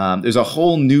there's a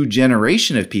whole new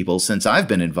generation of people since I've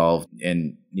been involved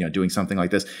in doing something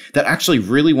like this that actually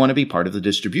really want to be part of the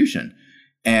distribution.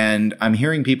 And I'm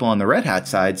hearing people on the Red Hat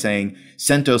side saying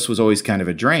CentOS was always kind of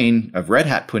a drain of Red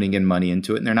Hat putting in money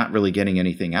into it, and they're not really getting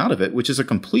anything out of it, which is a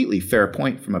completely fair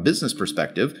point from a business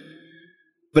perspective.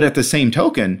 But at the same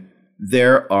token,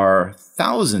 there are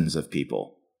thousands of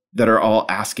people that are all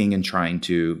asking and trying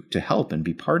to help and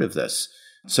be part of this.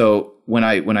 So when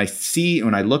I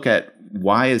look at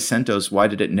why is CentOS, why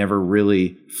did it never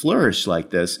really flourish like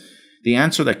this? The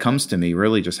answer that comes to me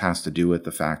really just has to do with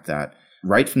the fact that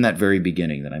right from that very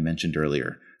beginning that I mentioned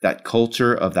earlier, that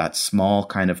culture of that small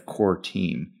kind of core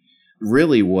team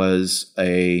really was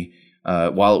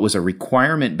while it was a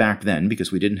requirement back then,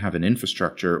 because we didn't have an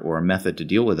infrastructure or a method to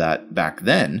deal with that back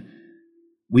then,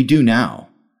 we do now.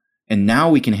 And now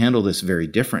we can handle this very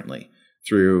differently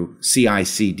through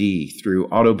CI/CD, through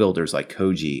auto builders like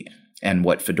Koji, and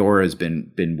what Fedora has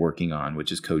been working on,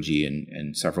 which is Koji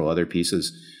and several other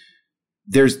pieces.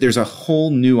 There's a whole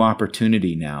new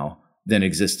opportunity now than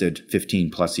existed 15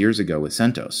 plus years ago with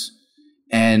CentOS.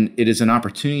 And it is an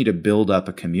opportunity to build up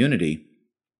a community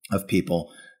of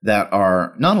people that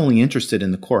are not only interested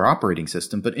in the core operating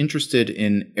system, but interested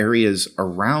in areas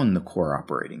around the core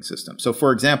operating system. So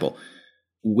for example,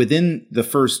 within the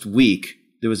first week,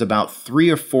 there was about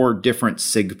 3 or 4 different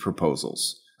SIG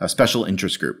proposals, special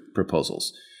interest group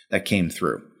proposals that came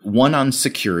through. One on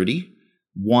security,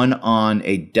 one on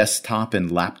a desktop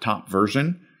and laptop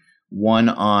version, one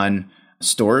on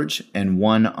storage, and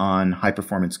one on high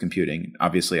performance computing.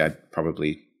 Obviously, I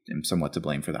probably am somewhat to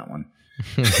blame for that one.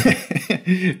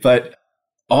 But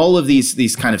all of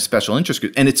these kind of special interest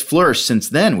groups, and it's flourished since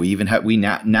then. We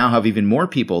now have even more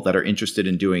people that are interested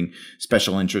in doing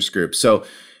special interest groups. So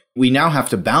we now have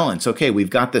to balance, okay, we've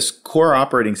got this core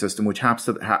operating system, which has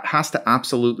to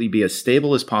absolutely be as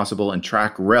stable as possible and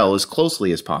track RHEL as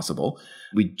closely as possible.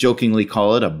 We jokingly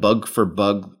call it a bug for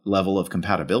bug level of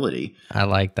compatibility. I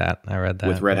like that. I read that.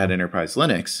 With Red Hat Enterprise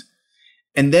Linux.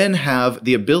 And then have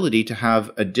the ability to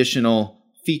have additional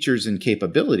features and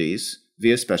capabilities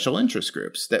via special interest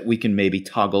groups that we can maybe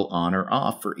toggle on or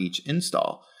off for each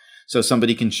install. So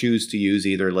somebody can choose to use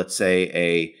either, let's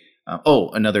say,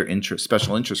 another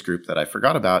special interest group that I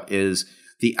forgot about is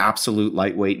the absolute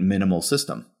lightweight minimal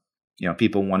system.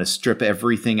 People want to strip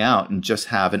everything out and just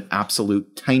have an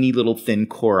absolute tiny little thin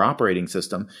core operating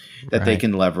system that they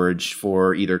can leverage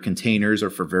for either containers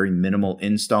or for very minimal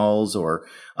installs, or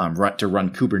to run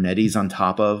Kubernetes on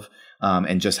top of,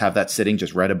 and just have that sitting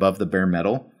just right above the bare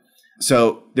metal.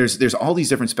 So there's all these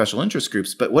different special interest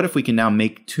groups. But what if we can now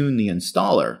tune the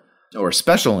installer, or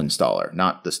special installer,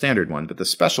 not the standard one, but the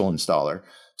special installer,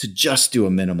 to just do a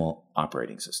minimal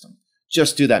operating system?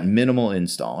 Just do that minimal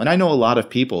install. And I know a lot of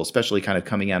people, especially kind of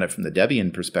coming at it from the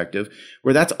Debian perspective,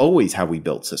 where that's always how we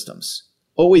build systems.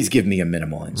 Always give me a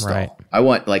minimal install. Right. I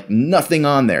want nothing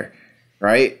on there,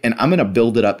 right? And I'm going to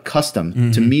build it up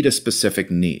custom to meet a specific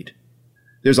need.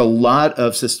 There's a lot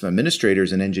of system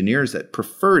administrators and engineers that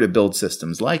prefer to build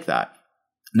systems like that.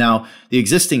 Now, the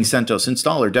existing CentOS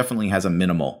installer definitely has a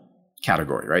minimal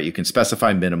category, right? You can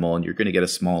specify minimal and you're going to get a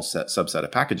small subset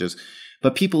of packages.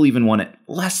 But people even want it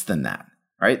less than that,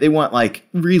 right? They want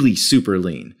really super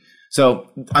lean. So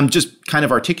I'm just kind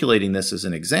of articulating this as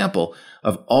an example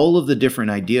of all of the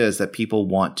different ideas that people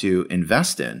want to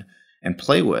invest in. and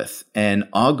play with and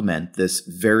augment this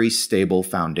very stable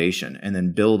foundation and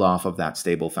then build off of that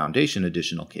stable foundation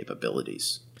additional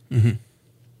capabilities. Mm-hmm.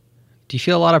 Do you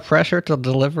feel a lot of pressure to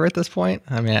deliver at this point?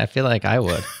 I mean, I feel like I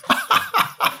would.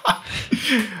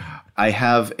 I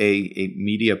have a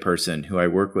media person who I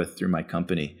work with through my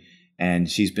company, and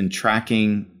she's been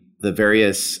tracking the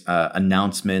various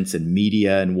announcements and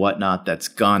media and whatnot that's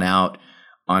gone out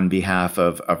on behalf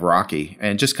of Rocky,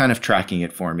 and just kind of tracking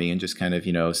it for me and just kind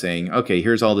of, saying, okay,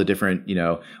 here's all the different,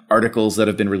 articles that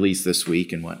have been released this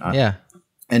week and whatnot. Yeah.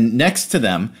 And next to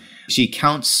them, she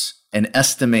counts and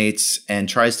estimates and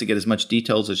tries to get as much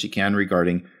details as she can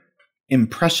regarding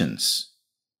impressions.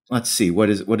 Let's see, what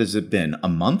has it been? A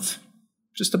month?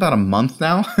 Just about a month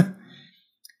now?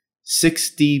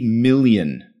 60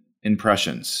 million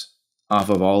impressions off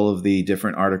of all of the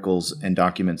different articles and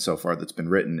documents so far that's been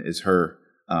written is her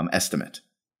estimate.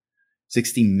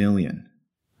 60 million.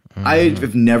 Mm-hmm.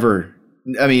 I've never,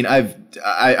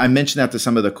 I mentioned that to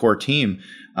some of the core team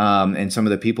and some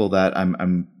of the people that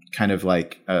I'm kind of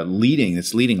like leading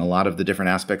a lot of the different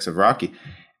aspects of Rocky.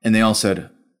 And they all said,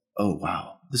 oh,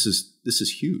 wow, this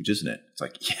is huge, isn't it? It's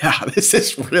like, yeah, this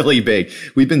is really big.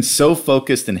 We've been so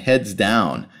focused and heads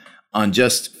down on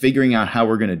just figuring out how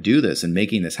we're going to do this and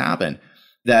making this happen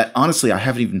that honestly, I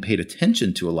haven't even paid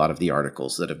attention to a lot of the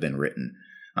articles that have been written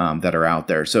that are out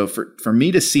there. So for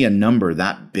me to see a number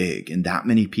that big and that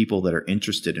many people that are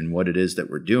interested in what it is that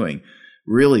we're doing,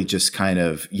 really just kind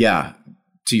of,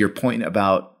 to your point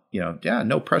about,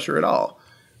 no pressure at all.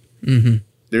 Mm-hmm.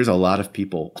 There's a lot of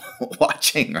people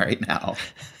watching right now.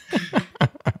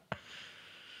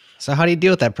 So how do you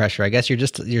deal with that pressure? I guess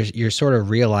you're sort of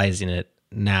realizing it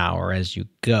now or as you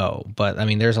go. But I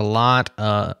mean, there's a lot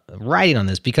riding on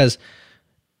this because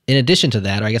in addition to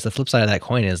that, or I guess the flip side of that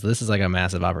coin is this is like a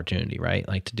massive opportunity, right?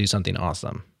 Like to do something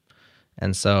awesome.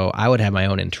 And so I would have my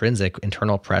own intrinsic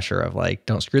internal pressure of like,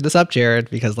 don't screw this up, Jared,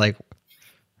 because like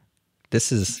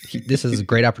this is a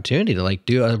great opportunity to like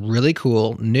do a really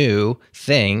cool new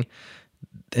thing.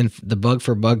 And the bug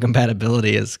for bug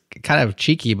compatibility is kind of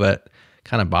cheeky, but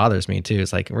kind of bothers me too.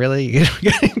 It's like, really? You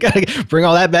gotta bring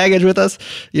all that baggage with us,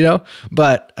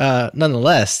 But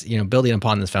nonetheless, building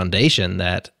upon this foundation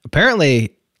that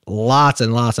apparently lots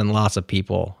and lots and lots of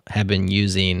people have been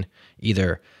using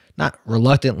either not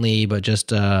reluctantly, but just,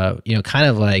 kind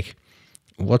of like,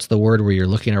 what's the word where you're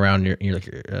looking around, you're like,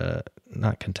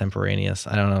 not contemporaneous.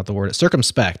 I don't know what the word is.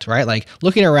 Circumspect, right? Like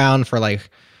looking around for like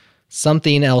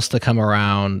something else to come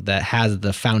around that has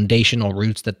the foundational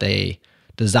roots that they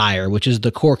desire, which is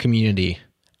the core community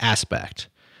aspect.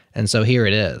 And so here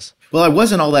it is. Well, I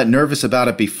wasn't all that nervous about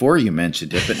it before you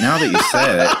mentioned it, but now that you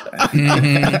said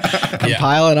it, I'm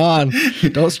piling on.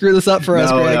 Don't screw this up for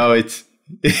us, Greg. No, it's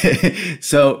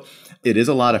so it is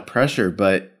a lot of pressure,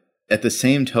 but at the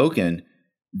same token,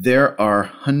 there are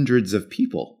hundreds of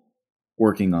people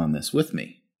working on this with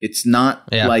me. It's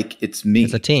not like it's me.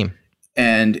 It's a team.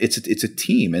 And it's a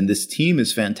team, and this team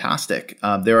is fantastic.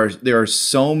 There are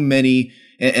so many,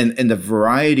 and the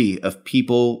variety of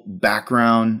people,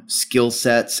 background, skill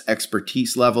sets,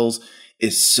 expertise levels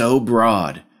is so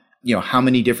broad. How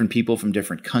many different people from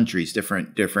different countries,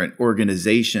 different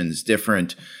organizations,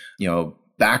 different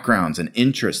backgrounds and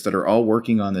interests that are all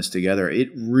working on this together. It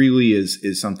really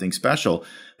is something special.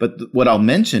 But what I'll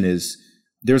mention is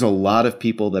there's a lot of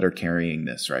people that are carrying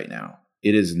this right now.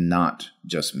 It is not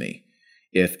just me.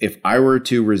 If I were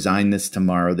to resign this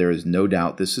tomorrow, there is no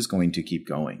doubt this is going to keep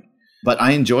going. But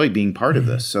I enjoy being part of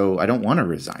this, so I don't want to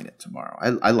resign it tomorrow.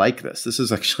 I like this. This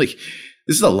is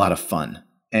a lot of fun.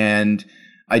 And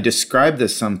I describe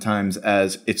this sometimes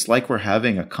as it's like we're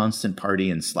having a constant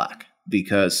party in Slack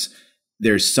because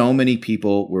there's so many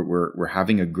people. We're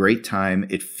having a great time.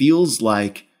 It feels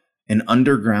like an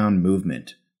underground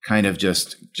movement kind of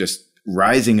just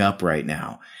rising up right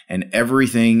now. And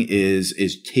everything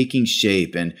is taking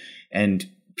shape and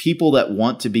people that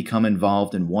want to become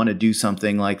involved and want to do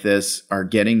something like this are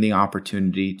getting the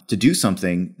opportunity to do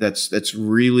something that's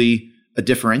really a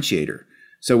differentiator.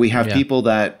 So we have people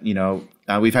that,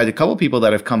 we've had a couple of people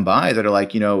that have come by that are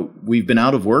like, we've been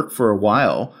out of work for a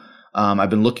while. I've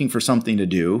been looking for something to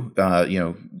do,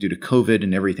 due to COVID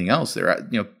and everything else.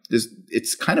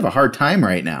 It's kind of a hard time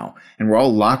right now, and we're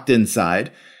all locked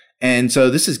inside. And so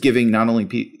this is giving not only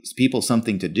people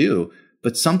something to do,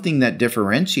 but something that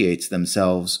differentiates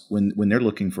themselves when they're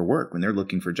looking for work, when they're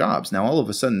looking for jobs. Now, all of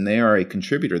a sudden, they are a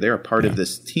contributor. They're a part of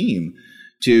this team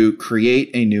to create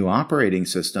a new operating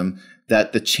system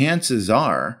that the chances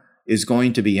are is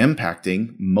going to be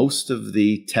impacting most of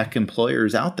the tech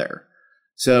employers out there.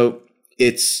 So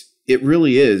it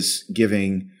really is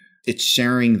giving It's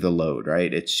sharing the load,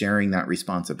 right? It's sharing that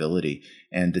responsibility.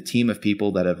 And the team of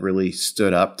people that have really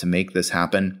stood up to make this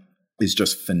happen is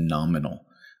just phenomenal.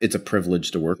 It's a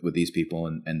privilege to work with these people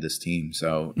and this team.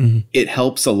 So it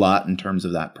helps a lot in terms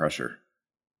of that pressure.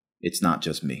 It's not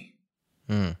just me.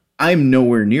 I'm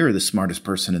nowhere near the smartest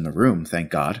person in the room,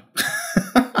 thank God.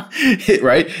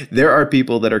 Right? There are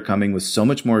people that are coming with so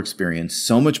much more experience,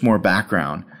 so much more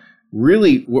background.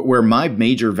 Really, where my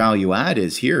major value add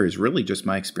is here is really just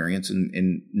my experience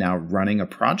in now running a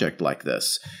project like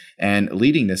this and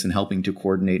leading this and helping to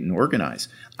coordinate and organize.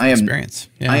 I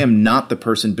am not the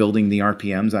person building the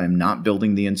RPMs. I am not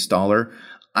building the installer.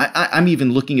 I'm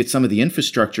even looking at some of the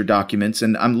infrastructure documents,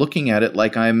 and I'm looking at it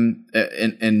like I'm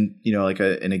an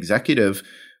executive,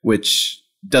 which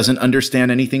doesn't understand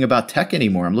anything about tech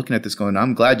anymore. I'm looking at this going,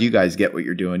 I'm glad you guys get what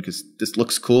you're doing because this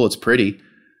looks cool. It's pretty.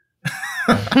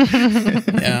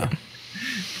 Yeah.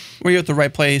 Were you at the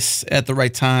right place at the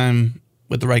right time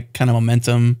with the right kind of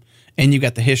momentum, and you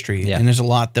got the history. Yeah. And there's a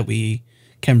lot that we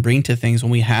can bring to things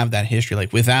when we have that history.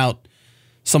 Like without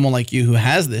someone like you who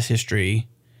has this history,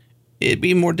 it'd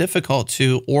be more difficult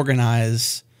to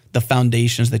organize the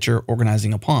foundations that you're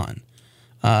organizing upon.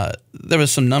 There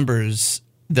was some numbers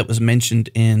that was mentioned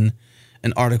in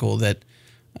an article that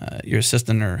your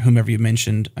assistant or whomever you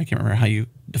mentioned, I can't remember how you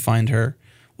defined her,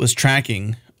 was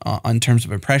tracking on terms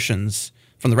of impressions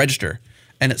from the register.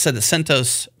 And it said that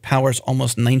CentOS powers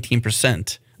almost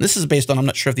 19%. This is based on, I'm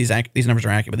not sure if these numbers are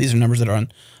accurate, but these are numbers that are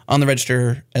on the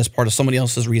register as part of somebody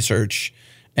else's research,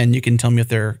 and you can tell me if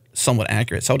they're somewhat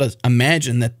accurate. So I would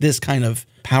imagine that this kind of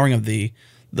powering of the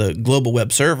global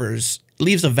web servers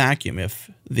leaves a vacuum if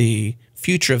the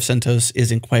future of CentOS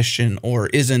is in question or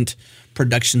isn't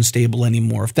production stable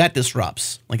anymore. If that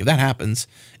disrupts, like if that happens,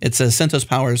 it says CentOS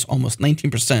powers almost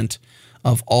 19%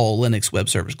 of all Linux web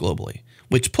servers globally,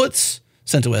 which puts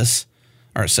CentOS,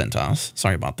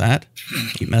 sorry about that,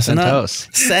 keep messing up,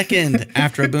 second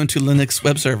after Ubuntu Linux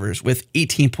web servers with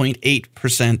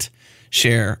 18.8%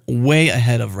 share, way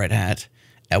ahead of Red Hat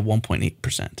at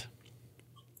 1.8%.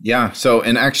 Yeah, so,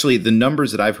 and actually the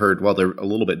numbers that I've heard, while they're a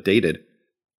little bit dated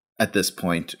at this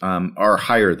point, are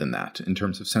higher than that in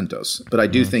terms of CentOS. But I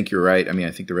do think you're right. I mean,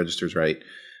 I think the register's right.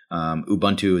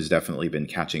 Ubuntu has definitely been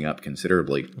catching up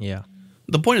considerably. Yeah.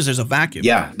 The point is there's a vacuum.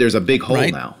 Yeah, there's a big hole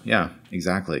now. Yeah,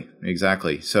 exactly.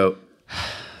 So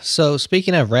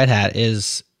speaking of Red Hat,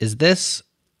 is this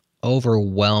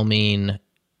overwhelming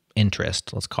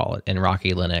interest, let's call it, in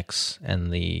Rocky Linux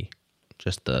and the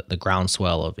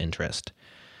groundswell of interest?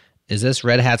 Is this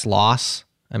Red Hat's loss?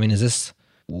 I mean,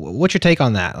 what's your take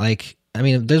on that? Like, I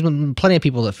mean, there's been plenty of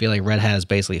people that feel like Red Hat has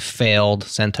basically failed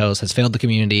CentOS, has failed the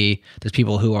community. There's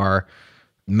people who are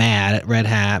mad at Red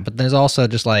Hat, but there's also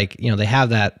just like, they have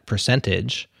that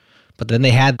percentage, but then they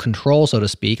had control, so to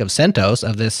speak, of CentOS,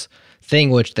 of this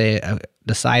thing which they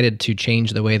decided to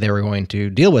change the way they were going to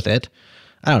deal with it.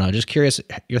 I don't know, just curious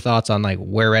your thoughts on like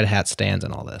where Red Hat stands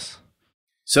in all this.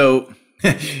 So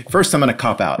first, I'm going to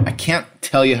cop out. I can't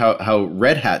tell you how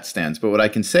Red Hat stands, but what I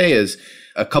can say is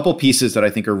a couple pieces that I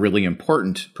think are really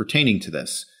important pertaining to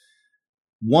this.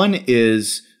 One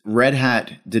is Red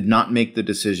Hat did not make the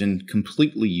decision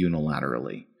completely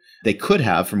unilaterally. They could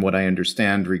have, from what I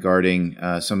understand regarding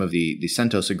some of the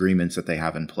CentOS agreements that they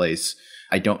have in place.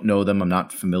 I don't know them. I'm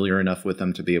not familiar enough with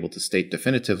them to be able to state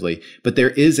definitively, but there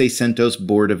is a CentOS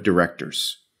board of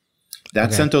directors.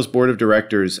 That CentOS board of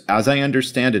directors, as I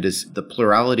understand it, is the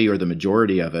plurality or the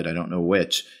majority of it, I don't know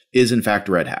which, is in fact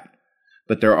Red Hat.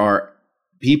 But there are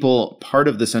people, part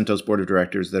of the CentOS board of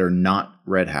directors, that are not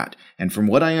Red Hat. And from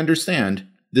what I understand,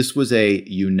 this was a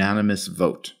unanimous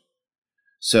vote.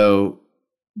 So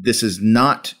this is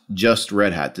not just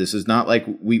Red Hat. This is not like,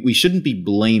 we shouldn't be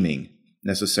blaming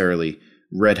necessarily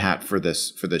Red Hat for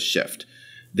this shift.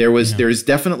 There is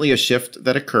definitely a shift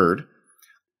that occurred.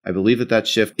 I believe that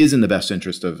shift is in the best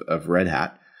interest of Red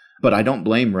Hat, but I don't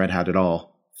blame Red Hat at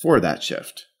all for that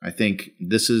shift. I think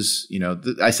this is,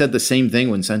 I said the same thing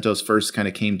when CentOS first kind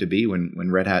of came to be,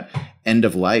 when Red Hat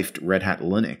end-of-lifed Red Hat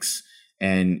Linux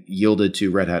and yielded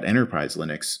to Red Hat Enterprise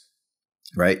Linux,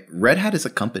 right? Red Hat is a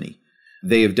company.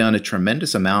 They have done a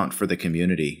tremendous amount for the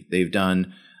community. They've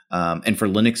done, and for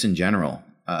Linux in general.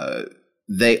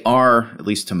 They are, at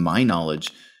least to my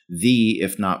knowledge,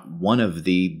 if not one of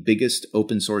the biggest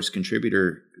open source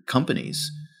contributor companies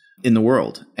in the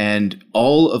world. And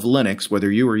all of Linux,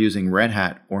 whether you are using Red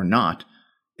Hat or not,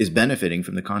 is benefiting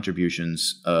from the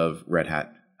contributions of Red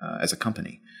Hat as a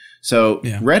company. So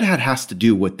Red Hat has to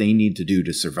do what they need to do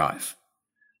to survive.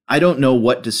 I don't know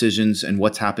what decisions and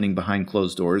what's happening behind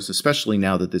closed doors, especially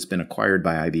now that it's been acquired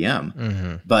by IBM.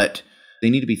 Mm-hmm. But they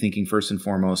need to be thinking first and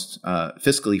foremost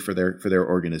fiscally for their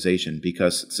organization,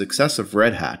 because success of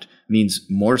Red Hat means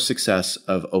more success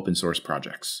of open source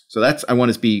projects. So I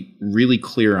want to be really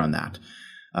clear on that.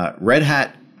 Red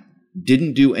Hat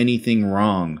didn't do anything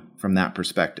wrong from that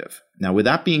perspective. Now, with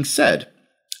that being said,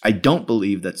 I don't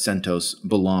believe that CentOS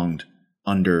belonged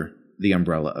under the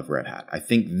umbrella of Red Hat. I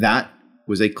think that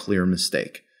was a clear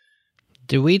mistake.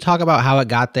 Do we talk about how it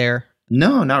got there?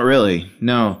 No, not really.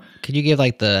 No. Could you give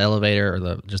like the elevator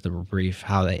or just the brief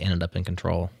how they ended up in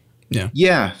control?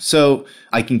 Yeah. So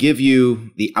I can give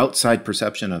you the outside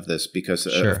perception of this because,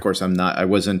 Sure. of course, I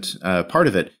wasn't part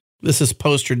of it. This is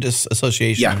post your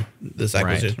disassociation, Yeah. this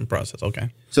acquisition process. Okay.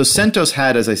 So CentOS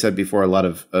had, as I said before, a lot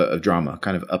of drama,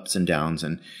 kind of ups and downs.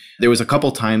 And there was a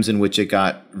couple times in which it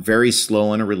got very slow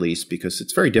on a release because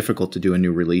it's very difficult to do a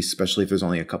new release, especially if there's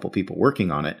only a couple people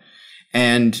working on it.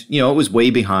 And, it was way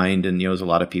behind, and, there's a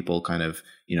lot of people kind of,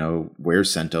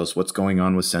 where's CentOS? What's going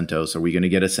on with CentOS? Are we going to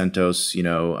get a CentOS?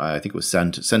 I think it was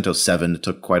CentOS 7. It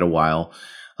took quite a while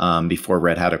before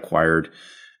Red Hat acquired.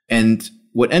 And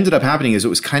what ended up happening is it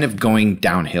was kind of going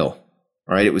downhill,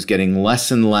 right? It was getting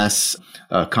less and less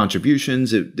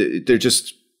contributions.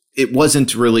 It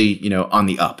wasn't really, on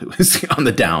the up. It was on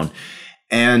the down.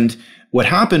 And what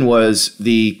happened was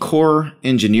the core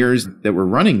engineers that were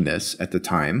running this at the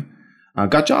time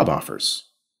got job offers,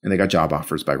 and they got job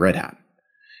offers by Red Hat.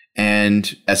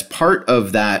 And as part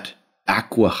of that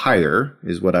acqui-hire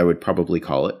is what I would probably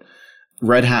call it,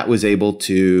 Red Hat was able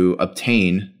to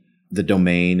obtain the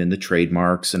domain and the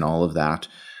trademarks and all of that.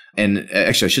 And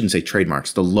actually, I shouldn't say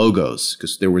trademarks, the logos,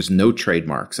 because there was no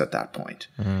trademarks at that point.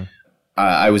 Mm-hmm.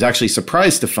 I was actually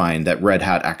surprised to find that Red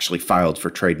Hat actually filed for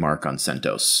trademark on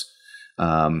CentOS,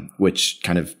 which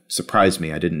kind of surprised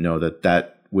me. I didn't know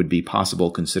that would be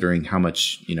possible, considering how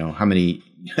many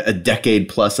a decade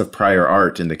plus of prior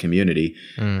art in the community.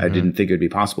 Mm-hmm. I didn't think it would be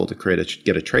possible to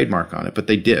get a trademark on it, but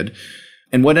they did.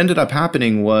 And what ended up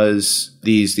happening was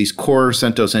these core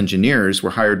CentOS engineers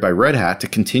were hired by Red Hat to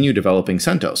continue developing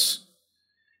CentOS.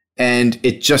 And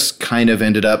it just kind of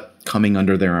ended up coming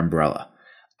under their umbrella.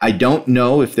 I don't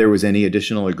know if there was any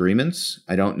additional agreements.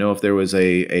 I don't know if there was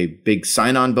a big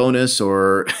sign-on bonus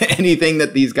or anything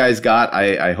that these guys got.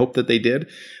 I hope that they did,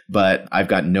 but I've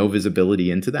got no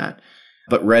visibility into that.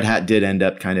 But Red Hat did end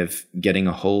up kind of getting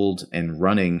a hold and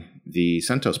running the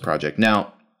CentOS project.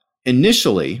 Now,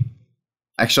 initially,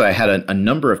 actually, I had a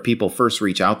number of people first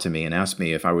reach out to me and ask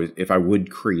me if I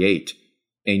would create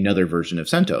another version of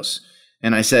CentOS.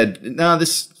 And I said, no,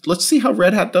 let's see how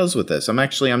Red Hat does with this.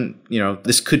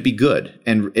 This could be good.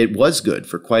 And it was good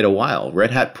for quite a while.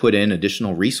 Red Hat put in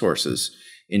additional resources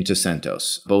into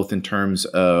CentOS, both in terms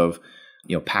of,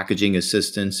 packaging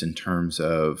assistance, in terms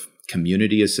of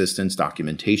community assistance,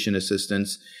 documentation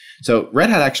assistance. So Red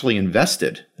Hat actually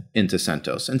invested into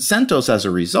CentOS. And CentOS, as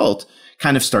a result,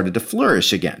 kind of started to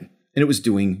flourish again. And it was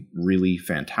doing really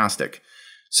fantastic.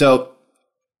 So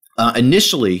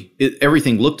initially,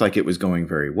 everything looked like it was going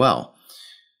very well.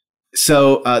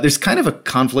 So there's kind of a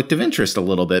conflict of interest a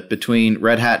little bit between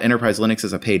Red Hat Enterprise Linux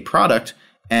as a paid product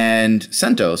and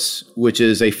CentOS, which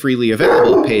is a freely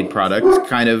available paid product,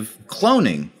 kind of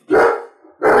cloning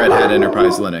Red Hat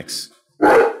Enterprise Linux.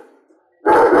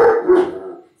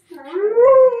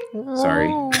 Sorry.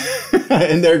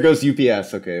 And there goes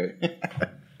UPS. Okay.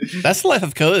 That's the life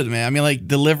of code, man.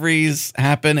 Deliveries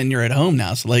happen and you're at home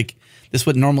now. So this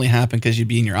wouldn't normally happen because you'd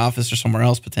be in your office or somewhere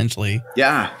else potentially.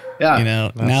 Yeah.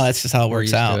 Now that's just how it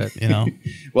works out.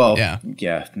 Well, yeah.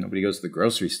 Nobody goes to the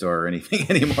grocery store or anything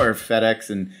anymore. FedEx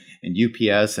and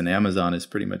UPS and Amazon is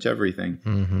pretty much everything.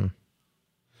 Mm-hmm.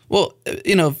 Well,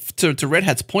 to Red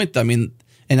Hat's point, though, and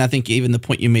I think even the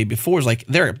point you made before is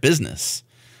they're a business.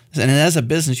 And as a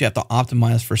business, you have to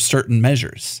optimize for certain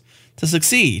measures to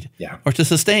succeed, or to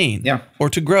sustain, or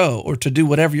to grow, or to do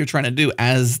whatever you're trying to do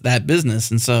as that business.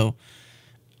 And so,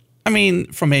 from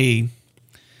a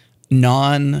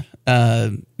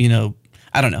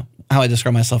I don't know how I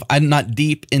describe myself. I'm not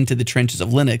deep into the trenches of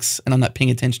Linux, and I'm not paying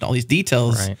attention to all these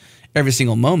details every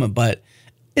single moment, but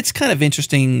it's kind of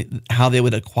interesting how they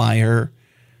would acquire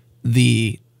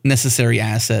the necessary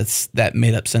assets that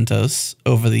made up CentOS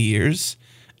over the years.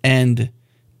 And,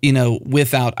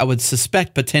 without, I would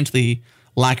suspect, potentially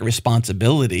lack of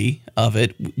responsibility of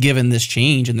it, given this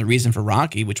change and the reason for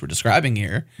Rocky, which we're describing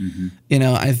here. Mm-hmm.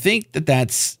 I think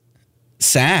that's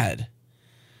sad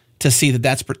to see that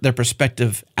that's their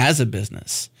perspective as a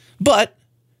business. But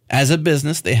as a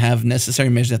business, they have necessary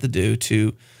measures they have to do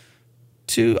to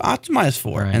optimize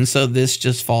for. Right. And so this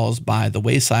just falls by the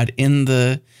wayside in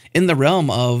the realm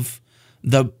of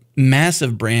the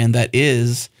massive brand that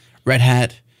is Red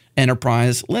Hat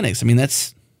Enterprise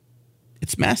Linux.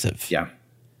 It's massive. Yeah.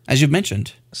 As you've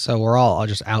mentioned. So we're all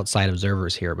just outside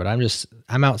observers here, but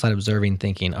I'm outside observing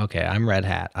thinking, okay, I'm Red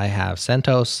Hat. I have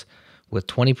CentOS with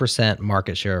 20%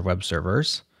 market share of web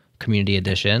servers, community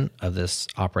edition of this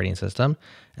operating system.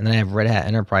 And then I have Red Hat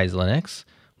Enterprise Linux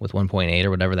with 1.8 or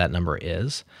whatever that number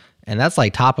is. And that's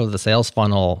like top of the sales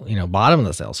funnel, bottom of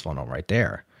the sales funnel right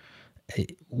there.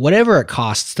 Whatever it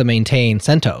costs to maintain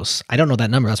CentOS, I don't know that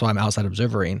number. That's why I'm outside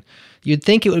observing. You'd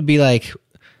think it would be like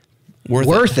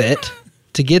worth it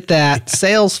to get that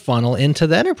sales funnel into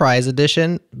the enterprise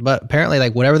edition. But apparently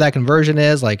like whatever that conversion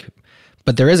is,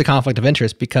 but there is a conflict of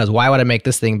interest because why would I make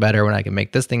this thing better when I can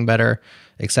make this thing better,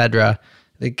 etc.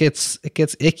 It gets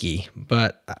icky,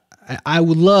 but I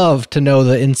would love to know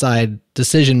the inside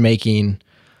decision making.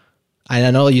 I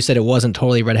know you said it wasn't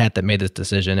totally Red Hat that made this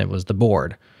decision. It was the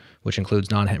board, which includes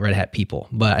non-Red Hat people.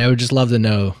 But I would just love to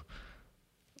know,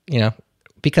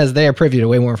 because they are privy to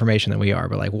way more information than we are.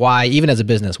 But like why, even as a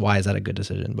business, why is that a good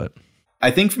decision? But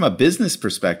I think from a business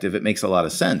perspective, it makes a lot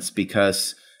of sense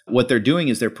because what they're doing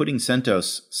is they're putting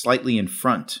CentOS slightly in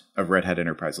front of Red Hat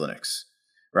Enterprise Linux,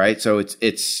 right? So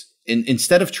it's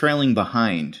instead of trailing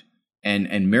behind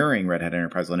and mirroring Red Hat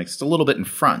Enterprise Linux, it's a little bit in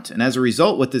front. And as a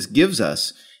result, what this gives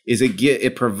us is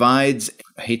it provides,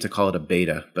 I hate to call it a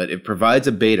beta, but it provides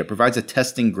a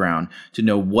testing ground to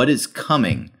know what is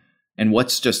coming and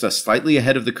what's just a slightly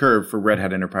ahead of the curve for Red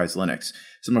Hat Enterprise Linux.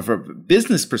 So from a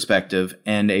business perspective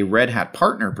and a Red Hat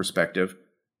partner perspective,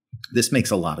 this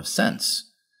makes a lot of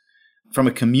sense. From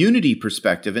a community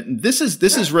perspective, and this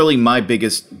is really my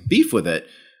biggest beef with it,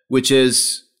 which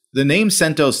is the name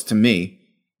CentOS to me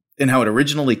and how it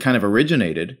originally kind of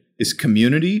originated is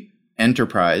Community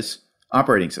Enterprise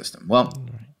Operating System. Well,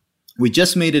 we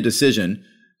just made a decision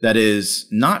that is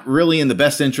not really in the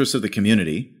best interest of the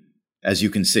community, as you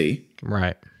can see.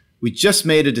 Right. We just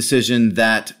made a decision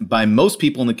that by most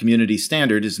people in the community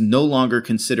standard is no longer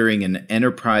considering an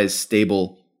enterprise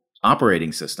stable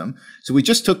operating system. So we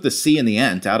just took the C and the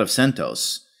Ent out of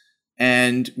CentOS,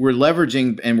 and we're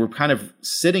leveraging and we're kind of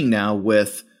sitting now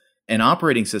with an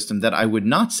operating system that I would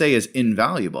not say is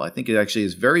invaluable. I think it actually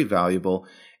is very valuable.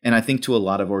 And I think to a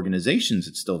lot of organizations,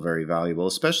 it's still very valuable,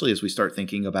 especially as we start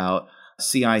thinking about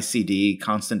CI/CD,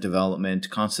 constant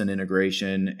development, constant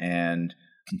integration, and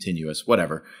continuous,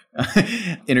 whatever,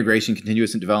 integration,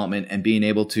 continuous and development, and being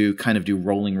able to kind of do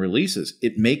rolling releases.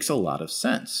 It makes a lot of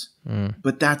sense.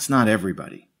 But that's not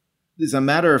everybody. As a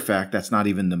matter of fact, that's not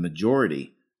even the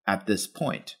majority at this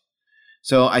point.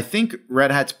 So I think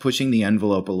Red Hat's pushing the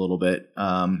envelope a little bit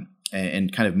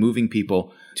and kind of moving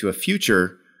people to a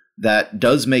future that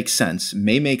does make sense,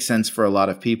 may make sense for a lot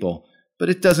of people, but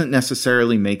it doesn't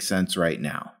necessarily make sense right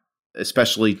now.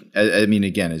 Especially, I mean,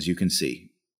 again, as you can see,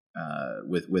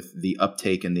 with the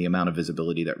uptake and the amount of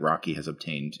visibility that Rocky has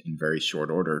obtained in very short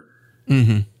order.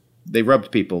 Mm-hmm. They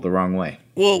rubbed people the wrong way.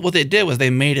 Well, what they did was they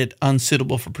made it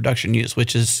unsuitable for production use,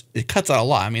 it cuts out a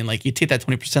lot. I mean, like you take that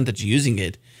 20% that's using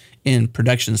it in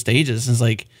production stages, and it's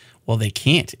like, well, they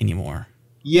can't anymore.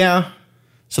 Yeah.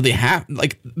 So they have,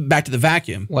 like, back to the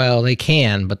vacuum. Well, they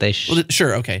can, but they well,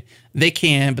 sure, okay. They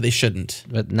can, but they shouldn't.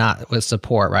 But not with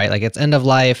support, right? Like it's end of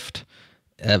life.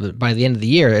 By the end of the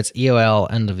year, it's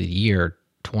EOL end of the year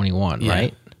 21, yeah.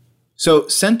 Right? So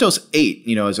CentOS 8,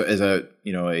 as a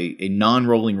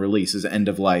non-rolling release is end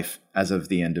of life as of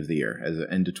the end of the year, as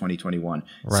of end of 2021.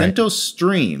 Right. CentOS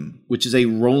Stream, which is a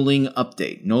rolling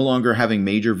update, no longer having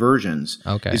major versions,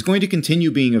 is going to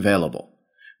continue being available.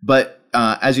 But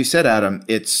as you said, Adam,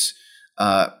 it's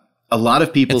a lot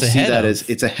of people see that as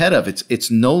it's ahead of.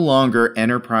 It's no longer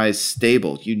enterprise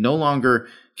stable. You no longer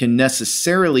can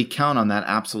necessarily count on that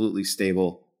absolutely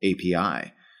stable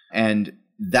API. And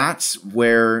that's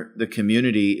where the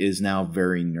community is now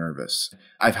very nervous.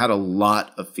 I've had a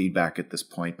lot of feedback at this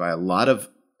point by a lot of,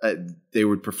 they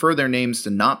would prefer their names to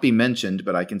not be mentioned,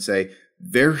 but I can say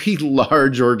very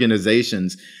large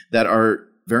organizations that are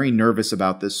very nervous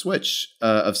about this switch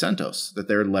of CentOS, that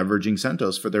they're leveraging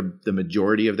CentOS for the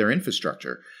majority of their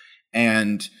infrastructure.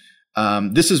 And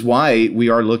this is why we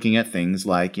are looking at things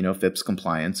like, FIPS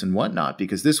compliance and whatnot,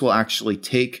 because this will actually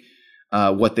take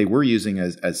what they were using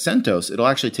as CentOS, it'll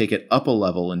actually take it up a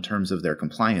level in terms of their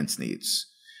compliance needs.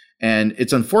 And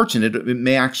it's unfortunate. It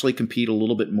may actually compete a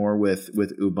little bit more with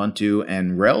Ubuntu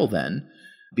and RHEL then,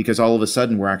 because all of a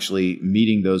sudden we're actually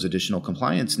meeting those additional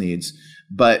compliance needs.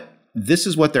 But this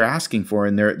is what they're asking for,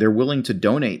 and they're willing to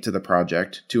donate to the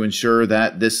project to ensure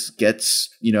that this gets,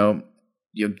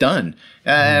 done.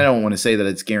 I don't want to say that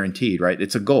it's guaranteed, right?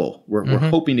 It's a goal. We're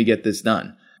hoping to get this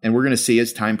done. And we're going to see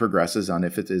as time progresses on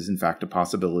if it is in fact a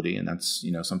possibility, and that's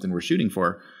something we're shooting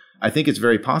for. I think it's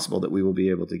very possible that we will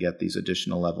be able to get these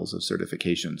additional levels of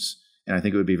certifications And I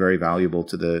think it would be very valuable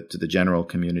to the general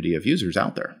community of users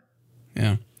out there.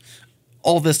 Yeah.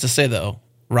 All this to say, though,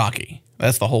 Rocky.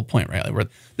 That's the whole point, right? Like, where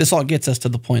this all gets us to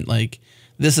the point, like,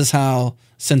 this is how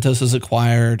CentOS was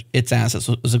acquired. Its assets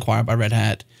was acquired by Red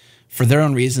Hat. For their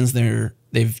own reasons,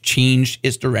 they've changed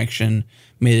its direction,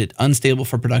 made it unstable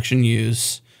for production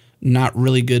use, not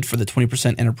really good for the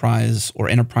 20% enterprise or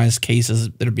enterprise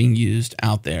cases that are being used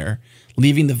out there,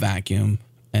 leaving the vacuum,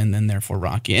 and then therefore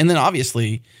Rocky. And then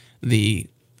obviously the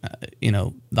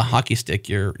hockey stick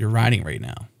you're riding right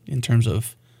now in terms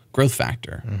of growth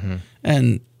factor. Mm-hmm.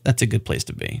 And that's a good place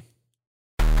to be.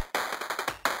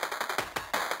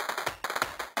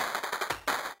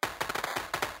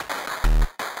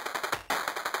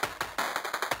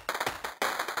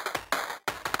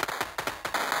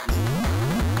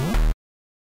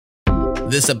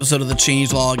 This episode of the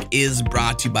Changelog is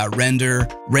brought to you by Render.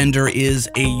 Render is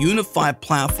a unified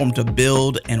platform to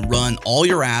build and run all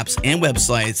your apps and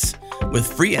websites with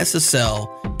free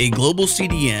SSL, a global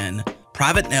CDN,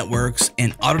 private networks,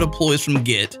 and auto deploys from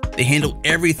Git. They handle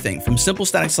everything from simple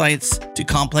static sites to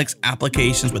complex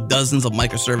applications with dozens of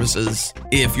microservices.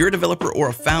 If you're a developer or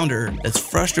a founder that's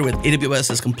frustrated with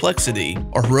AWS's complexity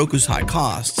or Heroku's high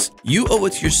costs, you owe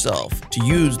it to yourself to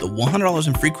use the $100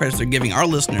 in free credits they're giving our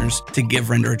listeners to give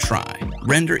Render a try.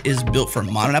 Render is built for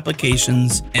modern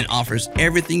applications and offers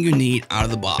everything you need out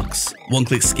of the box.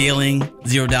 One-click scaling,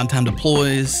 zero downtime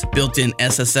deploys, built-in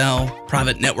SSL,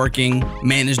 private networking,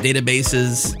 managed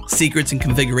databases, secrets and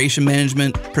configuration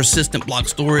management, persistent block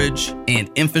storage, and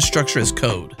infrastructure as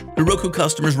code. Heroku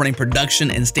customers running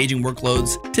production and staging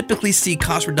workloads typically see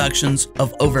cost reductions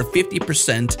of over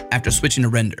 50% after switching to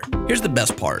Render. Here's the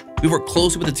best part. We work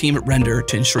closely with the team at Render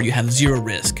to ensure you have zero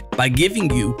risk by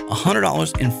giving you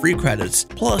 $100 in free credits.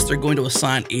 Plus, they're going to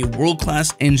assign a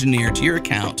world-class engineer to your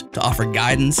account to offer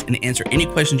guidance and answer any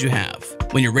questions you have.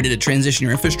 When you're ready to transition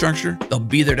your infrastructure, they'll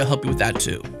be there to help you with that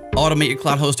too. Automate your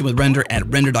cloud hosting with Render at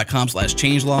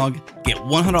render.com/changelog. Get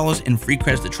 $100 in free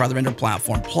credits to try the Render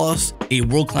platform, plus a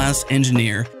world-class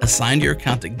engineer assigned to your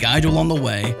account to guide you along the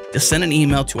way. Just send an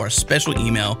email to our special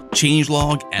email,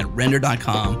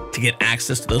 changelog@render.com, to get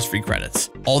access to those free credits.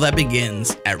 All that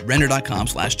begins at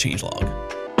render.com/changelog.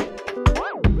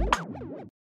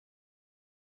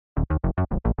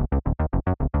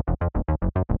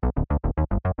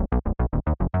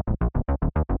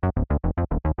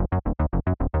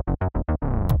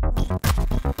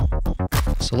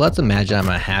 So let's imagine I'm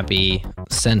a happy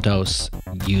CentOS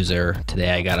user.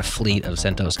 Today I got a fleet of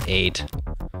CentOS 8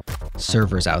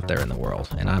 servers out there in the world.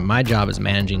 And my job is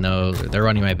managing those, or they're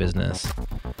running my business.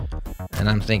 And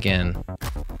I'm thinking,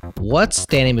 what's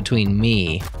standing between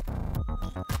me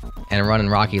and running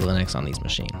Rocky Linux on these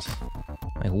machines?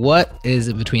 Like, what is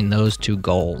it between those two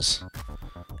goals?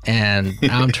 And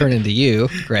now I'm turning to you,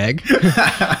 Greg,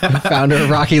 founder of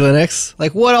Rocky Linux.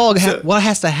 Like, what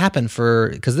has to happen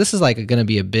because this is like going to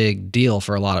be a big deal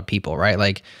for a lot of people, right?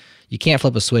 Like, you can't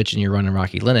flip a switch and you're running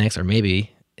Rocky Linux, or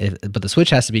maybe, but the switch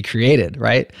has to be created,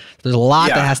 right? There's a lot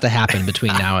that has to happen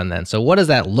between now and then. So what does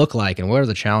that look like, and what are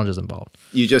the challenges involved?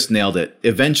 You just nailed it.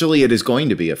 Eventually, it is going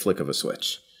to be a flick of a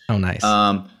switch. Oh, nice.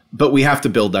 But we have to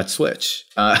build that switch.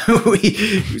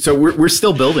 So we're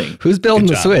still building. Who's building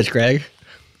the switch, Greg?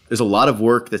 There's a lot of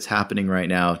work that's happening right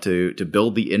now to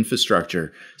build the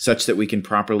infrastructure such that we can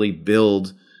properly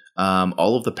build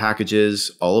all of the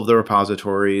packages, all of the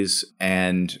repositories,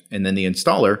 and then the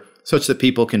installer, such that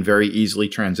people can very easily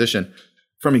transition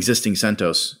from existing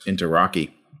CentOS into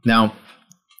Rocky. Now,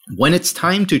 when it's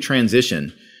time to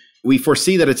transition, we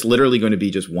foresee that it's literally going to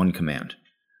be just one command.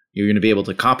 You're going to be able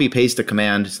to copy paste a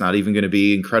command. It's not even going to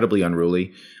be incredibly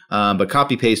unruly, but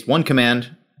copy paste one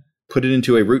command, put it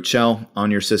into a root shell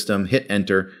on your system, hit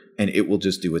enter, and it will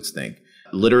just do its thing.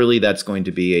 Literally, that's going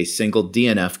to be a single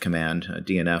DNF command.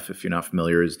 DNF, if you're not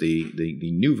familiar, is the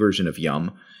new version of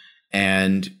Yum.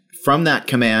 And from that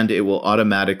command, it will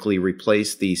automatically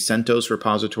replace the CentOS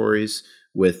repositories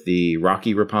with the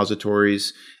Rocky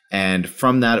repositories. And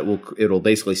from that, it'll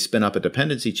basically spin up a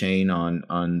dependency chain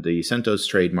on the CentOS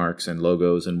trademarks and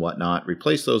logos and whatnot,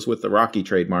 replace those with the Rocky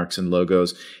trademarks and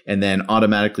logos, and then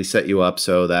automatically set you up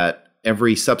so that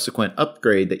every subsequent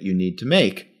upgrade that you need to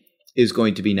make is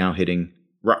going to be now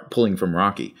pulling from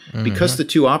Rocky. Mm-hmm. Because the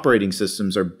two operating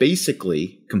systems are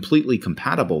basically completely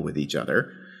compatible with each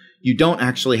other, you don't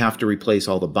actually have to replace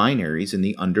all the binaries in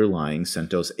the underlying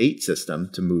CentOS 8 system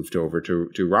to move over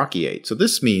to Rocky 8. So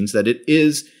this means that it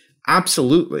is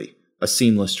absolutely a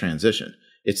seamless transition.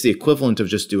 It's the equivalent of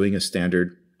just doing a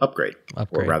standard upgrade.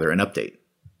 Or rather an update.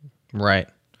 Right.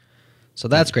 So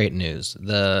that's great news.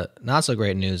 The not so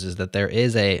great news is that there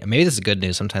is maybe this is good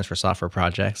news sometimes for software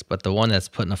projects, but the one that's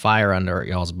putting a fire under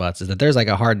y'all's butts is that there's like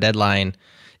a hard deadline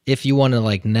if you want to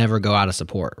like never go out of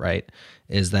support, right?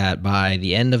 Is that by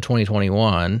the end of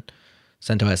 2021,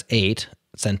 CentOS 8,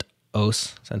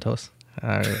 CentOS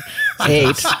 8.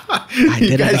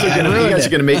 You guys are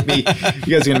going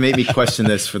to make me question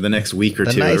this for the next week or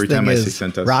two every time I say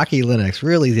CentOS. Rocky Linux,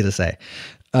 real easy to say.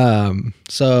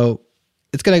 So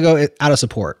it's going to go out of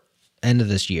support end of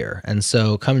this year. And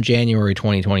so come January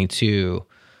 2022,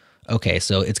 okay,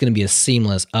 so it's going to be a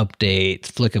seamless update,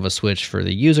 flick of a switch for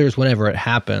the users whenever it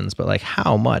happens. But like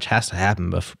how much has to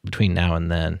happen between now and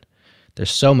then?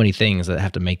 There's so many things that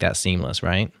have to make that seamless,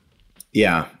 right?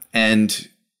 Yeah. And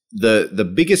the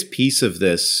biggest piece of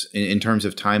this in terms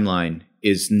of timeline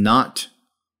is not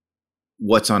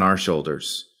what's on our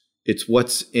shoulders. It's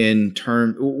what's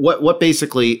what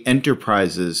basically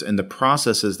enterprises and the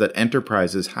processes that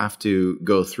enterprises have to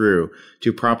go through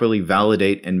to properly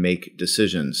validate and make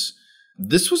decisions.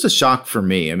 This was a shock for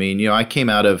me. I mean, I came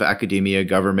out of academia,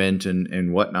 government,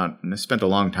 and whatnot, and I spent a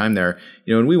long time there.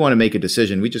 When we want to make a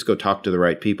decision, we just go talk to the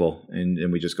right people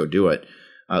and we just go do it.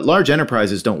 Large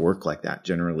enterprises don't work like that,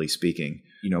 generally speaking.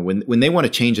 When they want to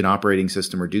change an operating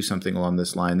system or do something along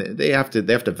this line, they have to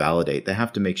validate. They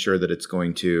have to make sure that it's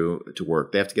going to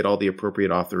work. They have to get all the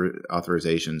appropriate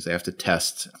authorizations. They have to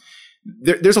test.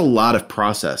 There's a lot of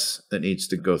process that needs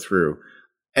to go through.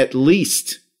 At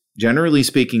least, generally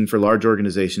speaking, for large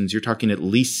organizations, you're talking at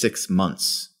least 6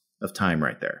 months of time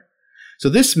right there. So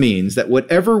this means that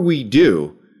whatever we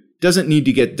do doesn't need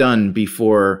to get done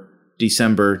before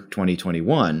December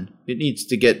 2021. It needs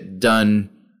to get done,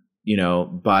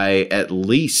 by at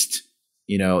least,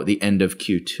 the end of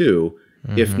Q2,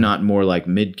 if not more like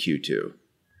mid Q2.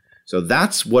 So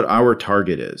that's what our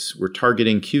target is. We're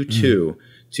targeting Q2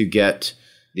 to get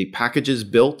the packages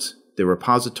built, the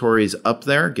repositories up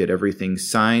there, get everything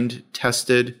signed,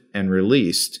 tested, and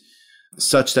released,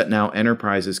 such that now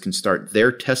enterprises can start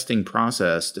their testing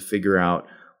process to figure out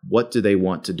what do they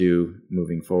want to do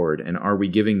moving forward, and are we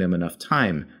giving them enough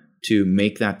time to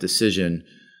make that decision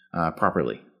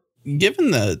properly? Given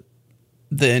the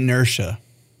inertia,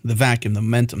 the vacuum, the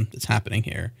momentum that's happening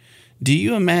here, do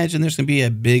you imagine there's going to be a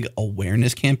big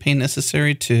awareness campaign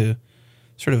necessary to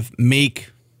sort of make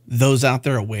those out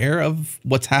there aware of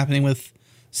what's happening with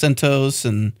CentOS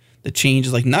and the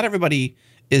changes? Like, not everybody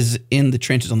is in the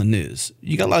trenches on the news.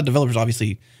 You got a lot of developers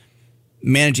obviously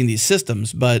managing these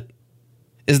systems, but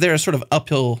is there a sort of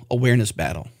uphill awareness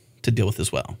battle to deal with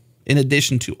as well, in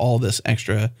addition to all this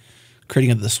extra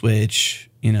creating of the switch,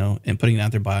 and putting it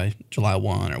out there by July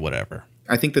 1 or whatever?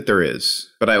 I think that there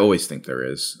is, but I always think there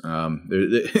is.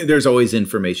 There's always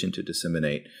information to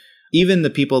disseminate. Even the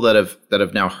people that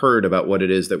have now heard about what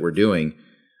it is that we're doing,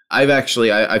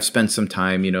 I've spent some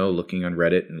time, looking on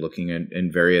Reddit and looking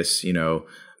in various,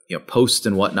 posts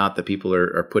and whatnot that people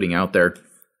are putting out there.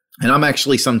 And I'm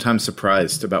actually sometimes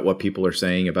surprised about what people are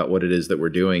saying about what it is that we're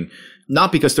doing,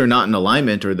 not because they're not in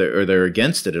alignment or they're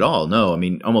against it at all. No, I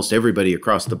mean, almost everybody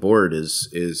across the board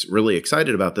is really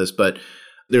excited about this, but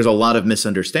there's a lot of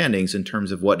misunderstandings in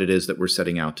terms of what it is that we're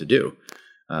setting out to do.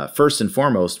 First and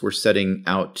foremost, we're setting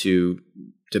out to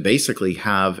basically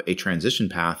have a transition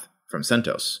path from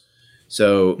CentOS.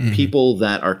 So people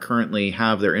that are currently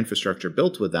have their infrastructure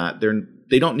built with that,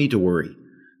 they don't need to worry.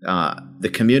 The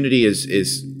community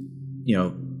is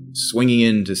swinging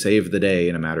in to save the day,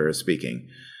 in a matter of speaking.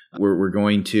 We're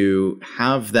going to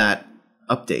have that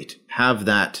update, have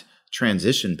that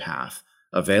transition path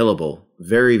available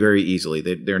very, very easily.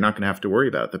 They're not going to have to worry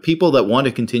about it. The people that want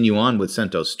to continue on with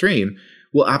CentOS Stream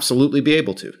will absolutely be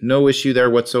able to. No issue there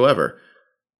whatsoever.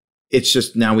 It's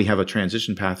just now we have a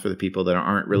transition path for the people that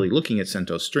aren't really looking at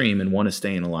CentOS Stream and want to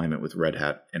stay in alignment with Red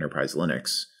Hat Enterprise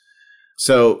Linux.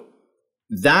 So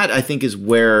that, I think, is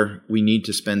where we need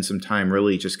to spend some time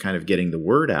really just kind of getting the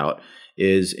word out,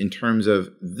 is in terms of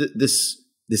this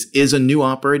is a new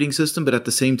operating system, but at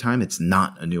the same time, it's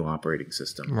not a new operating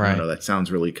system. Right. I know that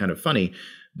sounds really kind of funny,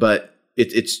 but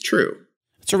it's true.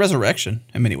 It's a resurrection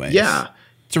in many ways. Yeah.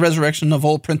 It's a resurrection of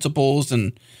old principles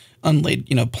and unlaid,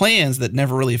 plans that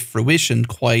never really fruitioned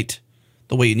quite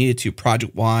the way you needed to,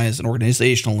 project-wise and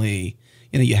organizationally.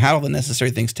 You had all the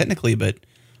necessary things technically, but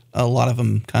a lot of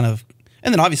them kind of.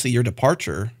 And then obviously your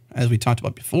departure, as we talked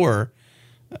about before,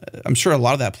 I'm sure a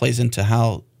lot of that plays into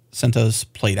how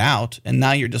CentOS played out. And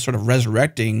now you're just sort of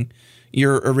resurrecting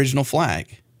your original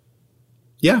flag.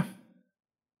 Yeah.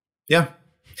 Yeah.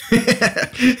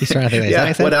 He's trying to think.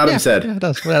 Yeah, what Adam said. Yeah, it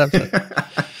does. What Adam said.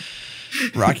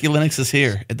 Rocky Linux is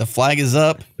here. The flag is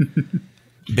up.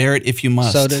 Bear it if you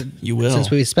must. You will.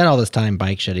 Since we spent all this time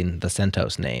bike shedding the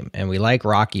CentOS name, and we like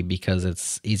Rocky because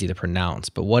it's easy to pronounce,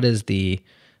 but what is the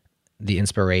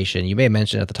inspiration? You may have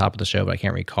mentioned it at the top of the show, but I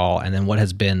can't recall. And then what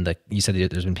has been you said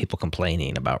there's been people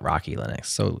complaining about Rocky Linux.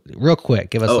 So real quick,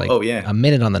 give us a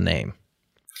minute on the name.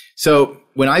 So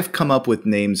when I've come up with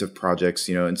names of projects,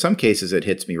 in some cases it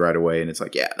hits me right away and it's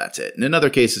like, yeah, that's it. And in other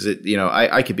cases,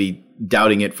 I could be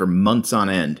doubting it for months on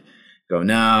end. Go,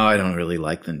 no, I don't really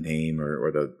like the name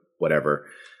or the whatever.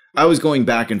 I was going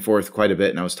back and forth quite a bit,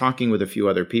 and I was talking with a few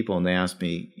other people, and they asked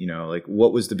me,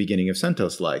 what was the beginning of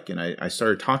CentOS like? And I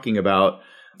started talking about,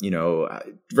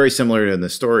 very similar to the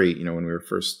story, when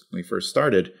we first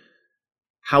started,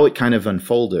 how it kind of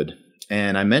unfolded.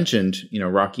 And I mentioned,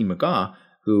 Rocky McGaw,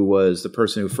 who was the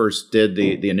person who first did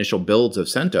the initial builds of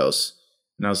CentOS.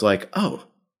 And I was like, oh,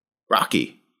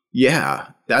 Rocky. Yeah,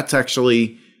 that's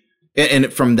actually,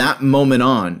 and from that moment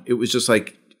on, it was just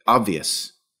like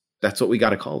obvious. That's what we got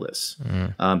to call this.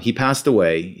 He passed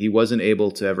away. He wasn't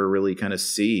able to ever really kind of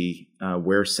see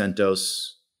where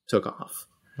CentOS took off.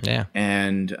 Yeah.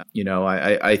 And,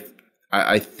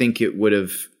 I think it would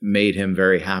have made him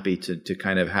very happy to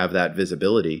kind of have that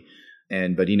visibility.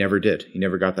 But he never did. He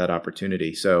never got that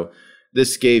opportunity. So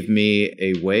this gave me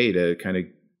a way to kind of,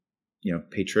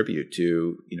 pay tribute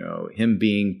to, him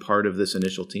being part of this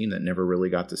initial team that never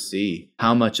really got to see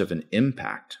how much of an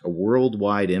impact, a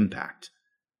worldwide impact,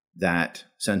 that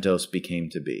CentOS became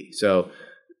to be. So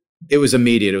it was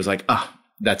immediate. It was like,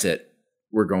 that's it.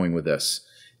 We're going with this.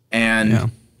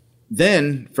 And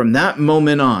then from that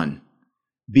moment on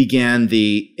began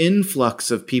the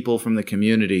influx of people from the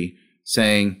community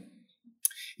saying,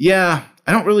 yeah,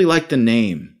 I don't really like the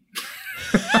name.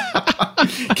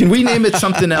 Can we name it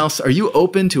something else? Are you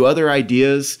open to other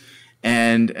ideas?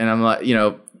 And I'm like,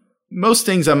 most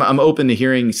things I'm open to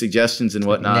hearing suggestions and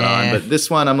whatnot on, but this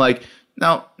one I'm like,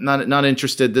 no, not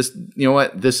interested. This,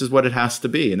 this is what it has to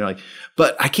be. And they're like,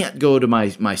 but I can't go to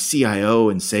my CIO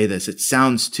and say this. It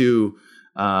sounds too,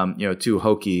 too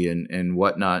hokey and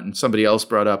whatnot. And somebody else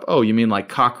brought up, oh, you mean like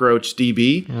Cockroach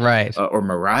DB? Right. Or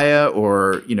Mariah,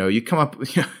 or, you come up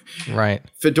with, right.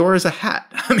 Fedora's a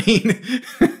hat. I mean,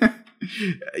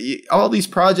 all these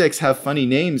projects have funny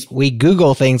names. We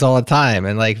Google things all the time.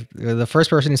 And like the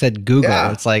first person who said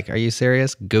Google, it's like, are you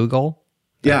serious? Google?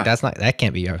 Yeah, that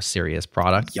can't be a serious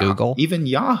product. Google, even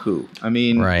Yahoo. I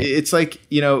mean, right. It's like,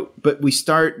 but we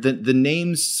start the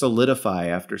names solidify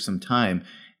after some time,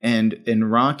 and in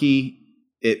Rocky,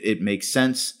 it makes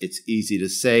sense. It's easy to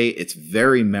say. It's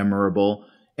very memorable,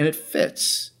 and it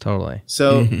fits totally.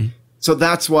 So, so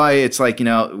that's why it's like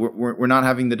we're not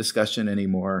having the discussion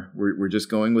anymore. We're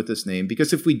just going with this name,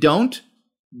 because if we don't,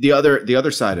 the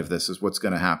other side of this is what's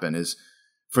going to happen is,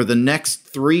 for the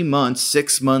next 3 months,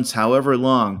 6 months, however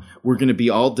long, we're going to be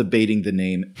all debating the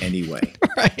name anyway,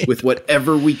 right. with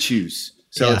whatever we choose.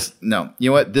 So it's no, you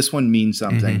know what? This one means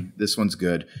something. This one's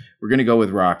good. We're going to go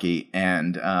with Rocky.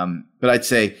 And but I'd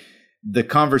say the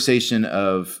conversation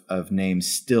of names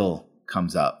still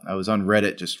comes up. I was on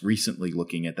Reddit just recently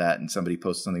looking at that, and somebody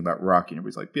posted something about Rocky, and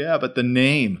everybody's like, "Yeah, but the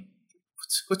name.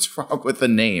 What's wrong with the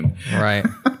name?" Right.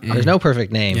 There's no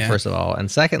perfect name, first of all, and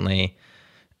secondly,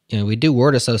 we do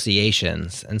word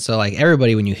associations. And so like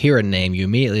everybody, when you hear a name, you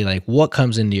immediately like, what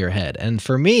comes into your head? And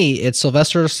for me, it's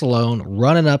Sylvester Stallone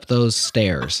running up those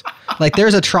stairs. Like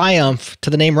there's a triumph to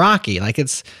the name Rocky. Like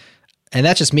and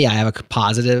that's just me. I have a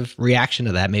positive reaction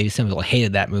to that. Maybe some people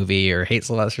hated that movie or hate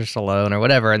Sylvester Stallone or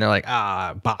whatever. And they're like,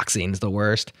 boxing's the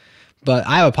worst. But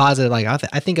I have a positive, like,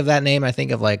 I think of that name, I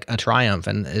think of like a triumph.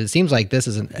 And it seems like this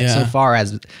isn't so far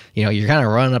as, you're kind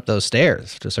of running up those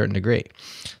stairs to a certain degree.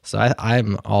 So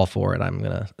I'm all for it. I'm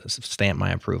going to stamp my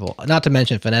approval. Not to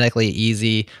mention phonetically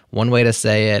easy, one way to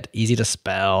say it, easy to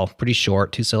spell, pretty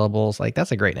short, 2 syllables. Like,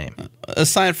 that's a great name.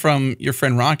 Aside from your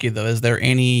friend Rocky, though, is there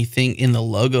anything in the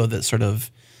logo that sort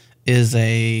of is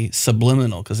a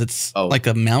subliminal? Because it's like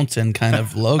a mountain kind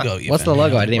of logo. What's the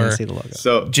logo? I didn't even see the logo.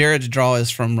 So Jared's draw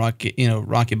is from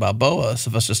Rocky Balboa,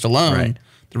 Sylvester Stallone. Right.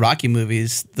 The Rocky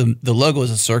movies, the logo is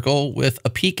a circle with a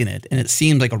peak in it, and it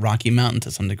seems like a Rocky Mountain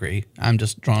to some degree. I'm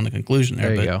just drawing a conclusion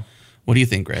there. There you go. What do you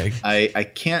think, Greg?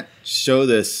 I can't show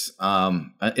this in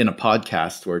a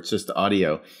podcast where it's just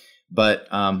audio, but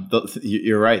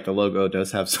you're right. The logo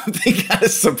does have something kind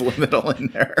of subliminal in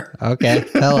there. Okay,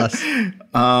 tell us.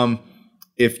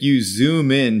 If you zoom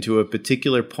in to a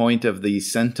particular point of the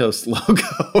CentOS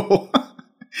logo,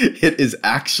 it is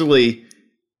actually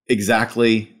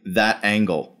exactly that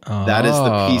angle. Oh. That is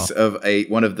the piece of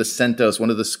one of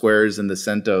the squares in the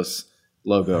CentOS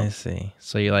logo. I see.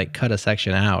 So you like cut a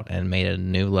section out and made a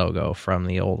new logo from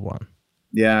the old one.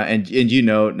 Yeah, and you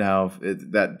know now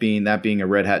that being a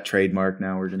Red Hat trademark,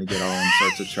 now we're going to get all in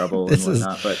sorts of trouble and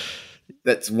whatnot. But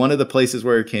that's one of the places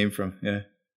where it came from. Yeah.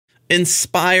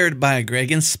 Inspired by,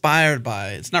 Greg, inspired by.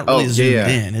 It's not really zoomed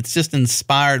in. It's just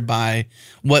inspired by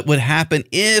what would happen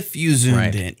if you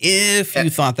zoomed in, if you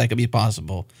thought that could be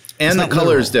possible. And the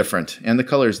color is different.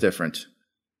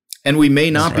 And we may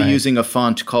not be using a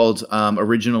font called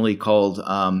originally called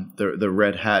the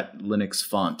Red Hat Linux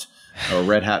font or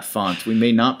Red Hat font. We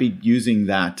may not be using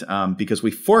that because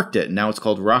we forked it. Now it's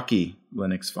called Rocky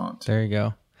Linux font. There you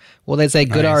go. Well, they say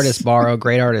good artists borrow,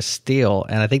 great artists steal.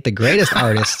 And I think the greatest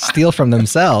artists steal from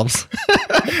themselves.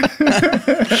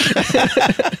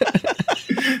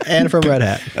 And from Red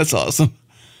Hat. That's awesome.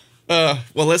 Well,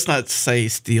 let's not say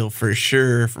steal for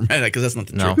sure from Red Hat because that's not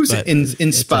the truth. It was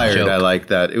inspired. I like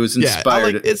that. It was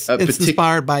inspired. Yeah, it's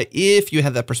inspired by if you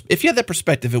had that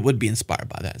perspective, it would be inspired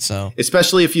by that. So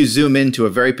especially if you zoom into a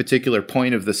very particular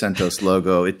point of the CentOS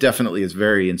logo, it definitely is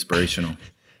very inspirational.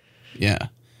 Yeah.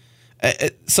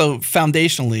 So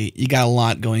foundationally, you got a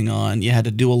lot going on. You had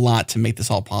to do a lot to make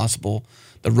this all possible.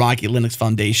 The Rocky Linux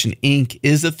Foundation, Inc.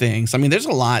 is the thing. So, I mean, there's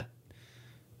a lot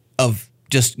of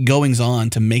just goings on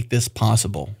to make this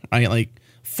possible, right? Like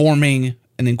forming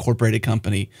an incorporated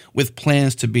company with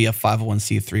plans to be a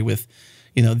 501c3 with,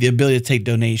 the ability to take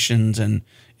donations and,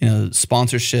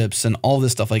 sponsorships and all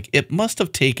this stuff. Like it must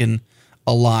have taken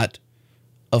a lot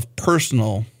of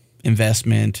personal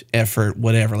investment, effort,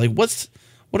 whatever. Like what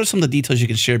are some of the details you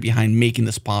can share behind making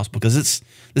this possible? Because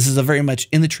this is a very much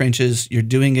in the trenches. You're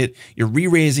doing it. You're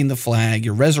re-raising the flag.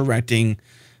 You're resurrecting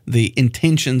the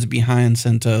intentions behind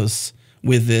CentOS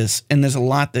with this. And there's a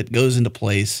lot that goes into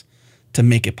place to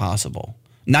make it possible.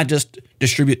 Not just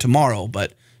distribute tomorrow,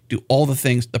 but do all the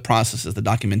things, the processes, the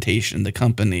documentation, the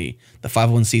company, the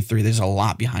 501c3. There's a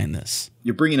lot behind this.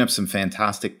 You're bringing up some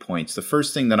fantastic points. The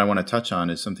first thing that I want to touch on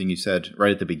is something you said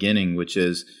right at the beginning, which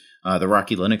is the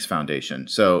Rocky Linux Foundation.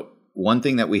 So one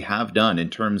thing that we have done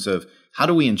in terms of how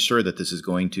do we ensure that this is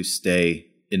going to stay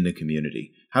in the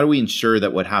community? How do we ensure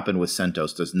that what happened with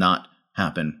CentOS does not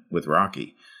happen with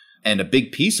Rocky? And a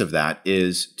big piece of that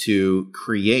is to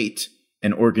create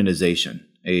an organization,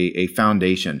 a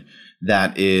foundation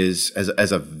that is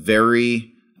as a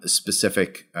very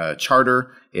specific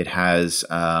charter. It has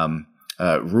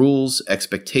rules,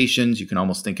 expectations. You can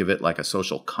almost think of it like a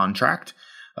social contract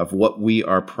of what we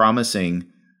are promising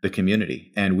the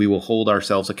community, and we will hold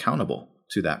ourselves accountable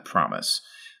to that promise.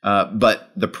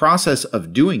 But the process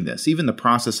of doing this, even the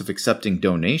process of accepting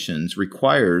donations,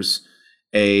 requires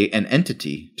an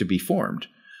entity to be formed.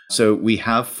 So we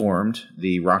have formed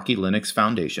the Rocky Linux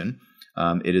Foundation.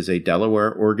 It is a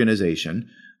Delaware organization,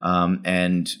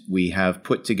 and we have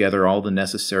put together all the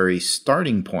necessary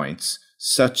starting points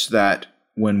such that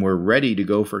when we're ready to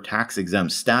go for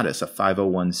tax-exempt status, a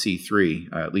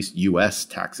 501c3, at least U.S.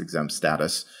 tax-exempt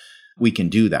status, we can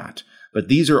do that. But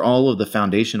these are all of the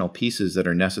foundational pieces that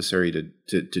are necessary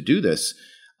to do this.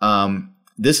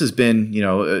 This has been,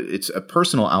 it's a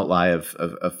personal outlay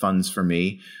of funds for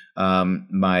me.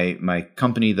 My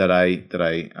company that I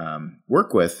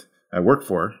work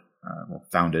for,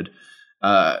 founded.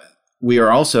 We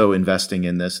are also investing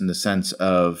in this in the sense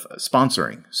of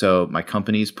sponsoring. So my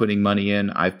company's putting money in.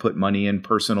 I've put money in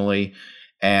personally.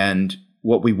 And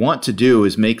what we want to do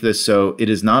is make this so it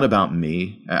is not about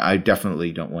me. I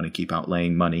definitely don't want to keep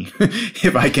outlaying money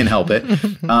if I can help it.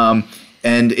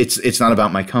 And it's not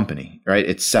about my company, right?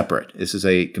 It's separate. This is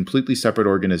a completely separate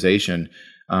organization,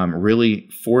 really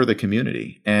for the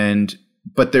community.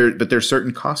 But there's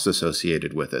certain costs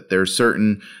associated with it. There's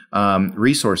certain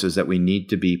resources that we need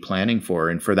to be planning for.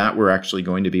 And for that, we're actually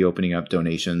going to be opening up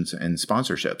donations and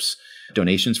sponsorships.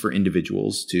 Donations for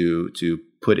individuals to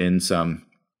put in some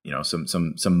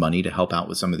money to help out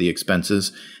with some of the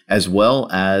expenses, as well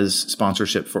as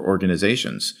sponsorship for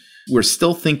organizations. We're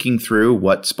still thinking through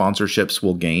what sponsorships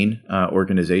will gain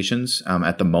organizations.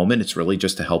 At the moment, it's really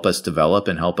just to help us develop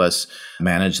and help us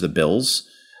manage the bills.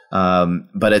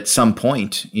 But at some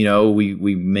point,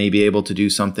 we may be able to do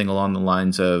something along the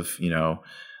lines of,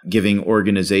 giving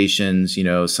organizations,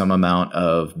 some amount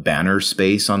of banner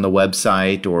space on the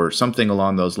website or something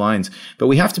along those lines. But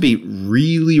we have to be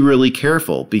really, really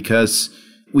careful because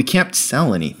we can't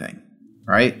sell anything,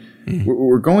 right? Mm-hmm.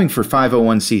 We're going for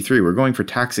 501c3. We're going for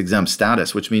tax exempt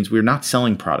status, which means we're not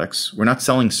selling products. We're not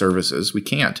selling services. We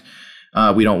can't.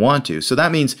 We don't want to. So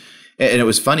that means, and it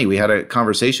was funny, we had a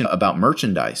conversation about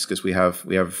merchandise because we have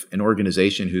an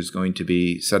organization who's going to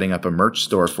be setting up a merch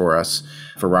store for us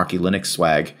for Rocky Linux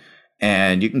swag.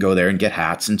 And you can go there and get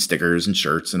hats and stickers and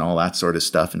shirts and all that sort of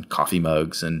stuff and coffee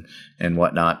mugs and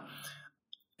whatnot.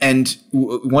 And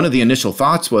one of the initial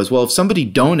thoughts was, well, if somebody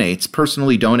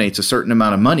personally donates a certain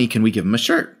amount of money, can we give them a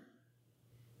shirt?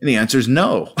 And the answer is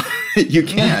no, you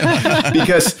can't,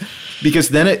 because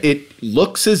then it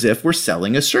looks as if we're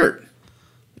selling a shirt.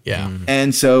 Yeah.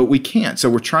 And so we can't. So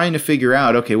we're trying to figure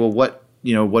out, okay, well, what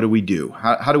do we do?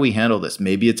 How do we handle this?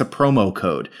 Maybe it's a promo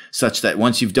code such that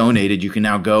once you've donated, you can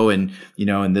now go and,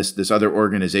 and this other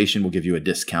organization will give you a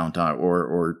discount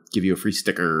or give you a free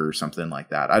sticker or something like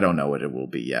that. I don't know what it will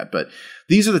be yet, but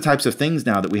these are the types of things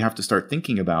now that we have to start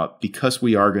thinking about because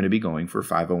we are going to be going for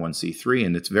 501c3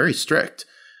 and it's very strict.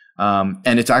 And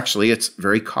it's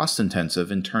very cost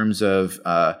intensive in terms of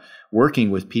working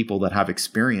with people that have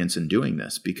experience in doing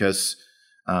this because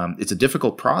it's a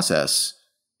difficult process.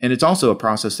 And it's also a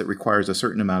process that requires a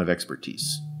certain amount of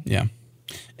expertise. Yeah.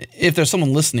 If there's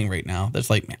someone listening right now that's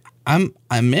like, man,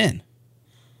 I'm in.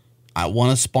 I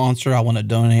want to sponsor. I want to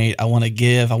donate. I want to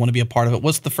give. I want to be a part of it.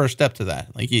 What's the first step to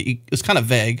that? Like it's kind of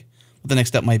vague what the next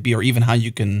step might be, or even how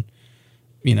you can,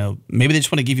 maybe they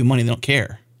just want to give you money. They don't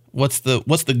care. What's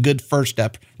the good first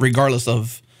step, regardless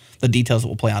of the details that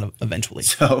will play out eventually?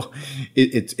 So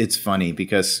it's funny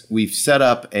because we've set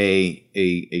up a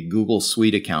Google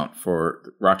Suite account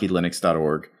for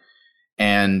rockylinux.org.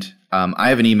 And I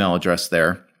have an email address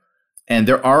there. And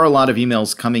there are a lot of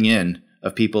emails coming in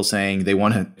of people saying they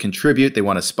want to contribute, they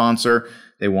want to sponsor,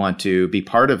 they want to be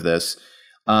part of this.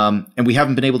 And we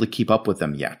haven't been able to keep up with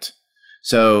them yet.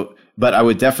 But I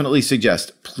would definitely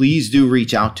suggest, please do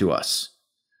reach out to us.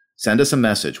 Send us a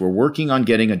message. We're working on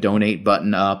getting a donate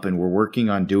button up and we're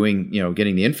working on doing,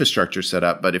 getting the infrastructure set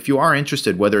up. But if you are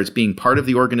interested, whether it's being part of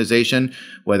the organization,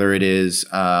 whether it is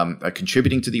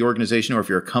contributing to the organization, or if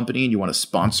you're a company and you want to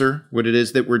sponsor what it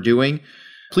is that we're doing,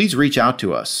 please reach out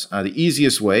to us. The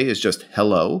easiest way is just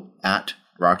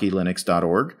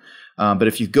hello@rockylinux.org. But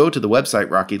if you go to the website,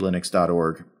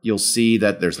 rockylinux.org, you'll see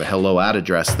that there's the hello at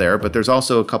address there, but there's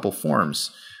also a couple forms.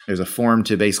 There's a form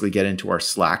to basically get into our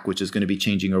Slack, which is going to be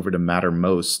changing over to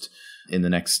Mattermost in the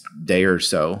next day or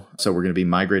so. So we're going to be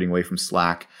migrating away from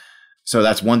Slack. So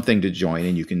that's one thing to join,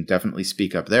 and you can definitely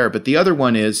speak up there. But the other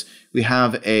one is we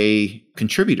have a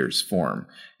contributors form.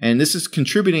 And this is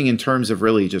contributing in terms of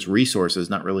really just resources,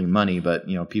 not really money, but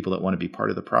people that want to be part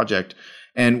of the project.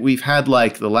 And we've had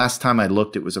the last time I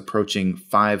looked, it was approaching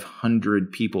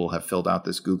 500 people have filled out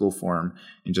this Google form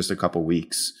in just a couple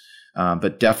weeks.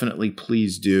 But definitely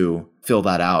please do fill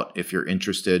that out if you're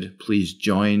interested. Please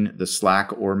join the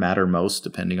Slack or Mattermost,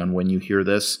 depending on when you hear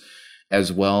this,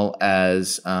 as well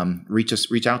as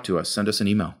reach out to us, send us an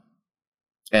email.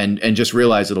 And just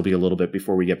realize it'll be a little bit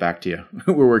before we get back to you.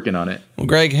 We're working on it. Well,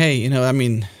 Greg, hey,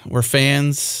 we're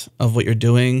fans of what you're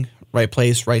doing. Right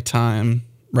place, right time,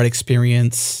 right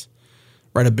experience,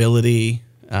 right ability,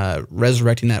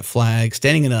 resurrecting that flag,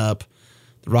 standing it up.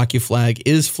 The Rocky flag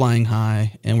is flying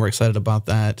high, and we're excited about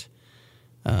that.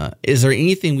 Is there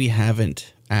anything we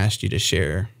haven't asked you to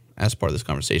share as part of this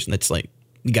conversation that's you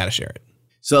got to share it?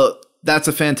 So that's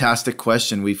a fantastic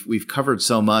question. We've covered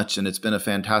so much, and it's been a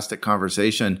fantastic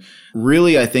conversation.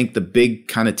 Really, I think the big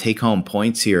kind of take-home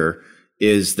points here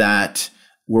is that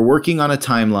we're working on a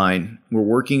timeline. We're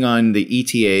working on the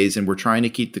ETAs, and we're trying to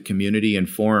keep the community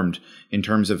informed in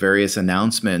terms of various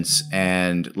announcements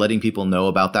and letting people know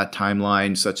about that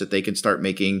timeline such that they can start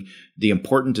making the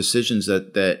important decisions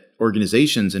that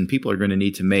organizations and people are going to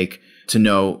need to make to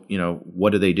know, what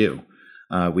do they do?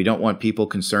 We don't want people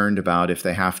concerned about if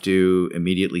they have to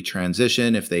immediately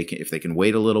transition, if they can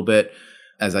wait a little bit.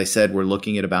 As I said, we're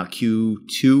looking at about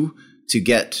Q2 to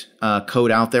get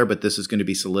code out there, but this is going to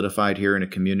be solidified here in a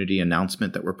community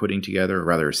announcement that we're putting together, or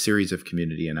rather a series of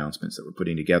community announcements that we're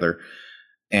putting together.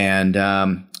 And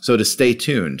so to stay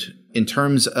tuned. In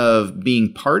terms of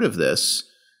being part of this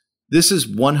is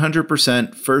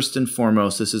 100% first and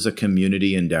foremost, this is a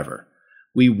community endeavor.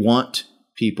 We want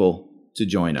people to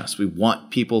join us. We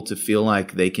want people to feel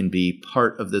like they can be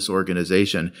part of this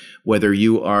organization, whether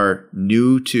you are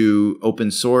new to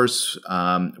open source,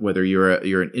 whether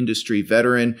you're an industry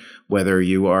veteran, whether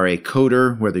you are a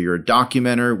coder, whether you're a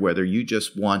documenter, whether you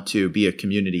just want to be a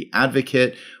community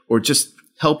advocate or just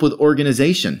help with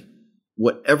organization,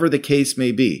 whatever the case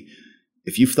may be.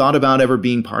 If you've thought about ever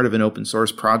being part of an open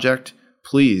source project,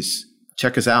 please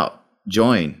check us out,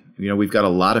 join. We've got a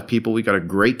lot of people. We've got a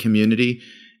great community.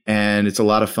 And it's a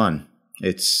lot of fun.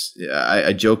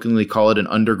 I jokingly call it an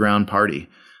underground party.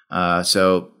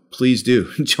 So please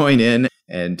do join in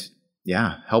and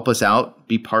help us out,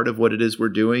 be part of what it is we're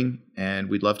doing. And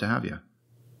we'd love to have you.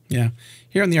 Yeah.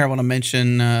 Here on the air, I want to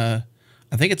mention, I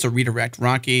think it's a redirect,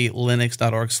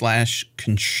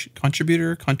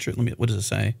 rockylinux.org/contributor. What does it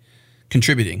say?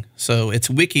 contributing. So it's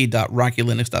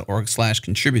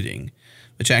wiki.rockylinux.org/contributing,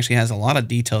 which actually has a lot of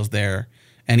details there,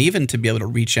 and even to be able to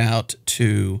reach out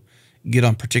to get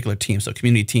on particular teams. So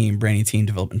community team, branding team,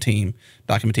 development team,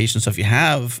 documentation. So if you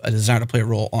have a desire to play a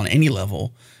role on any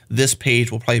level, this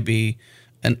page will probably be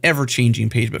an ever-changing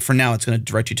page, but for now it's going to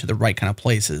direct you to the right kind of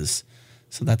places.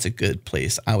 So that's a good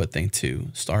place, I would think, to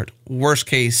start. Worst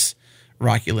case,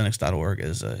 rockylinux.org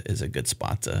is a good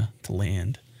spot to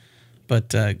land. But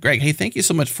Greg, hey, thank you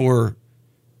so much for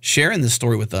sharing this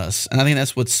story with us. And I think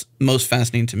that's what's most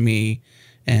fascinating to me,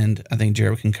 and I think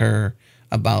Jared would concur,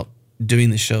 about doing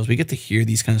the shows. We get to hear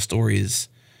these kind of stories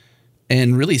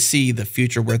and really see the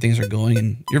future, where things are going.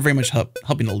 And you're very much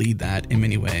helping to lead that in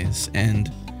many ways.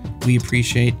 And we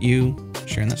appreciate you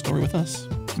sharing that story with us.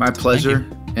 My pleasure.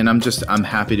 And I'm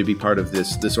happy to be part of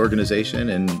this organization,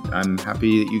 and I'm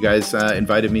happy that you guys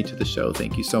invited me to the show.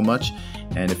 Thank you so much.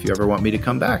 And if you ever want me to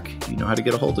come back, you know how to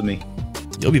get a hold of me.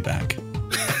 You'll be back.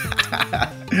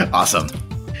 Awesome.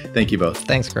 Thank you both.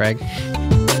 Thanks, Greg.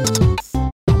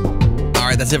 All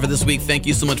right, that's it for this week. Thank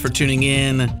you so much for tuning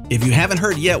in. If you haven't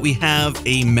heard yet, we have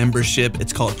a membership.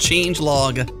 It's called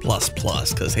Changelog++,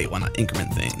 because, hey, why not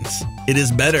increment things? It is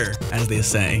better, as they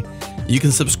say. You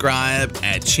can subscribe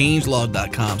at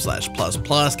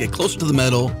changelog.com/++, get closer to the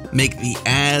metal, make the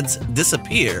ads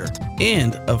disappear,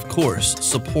 and, of course,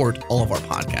 support all of our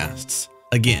podcasts.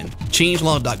 Again,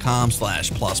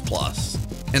 changelog.com/++.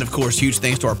 And, of course, huge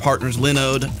thanks to our partners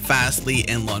Linode, Fastly,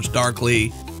 and Launch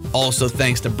Darkly. Also,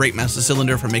 thanks to Breakmaster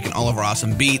Cylinder for making all of our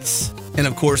awesome beats. And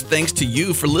of course, thanks to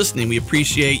you for listening. We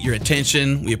appreciate your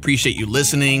attention. We appreciate you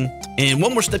listening. And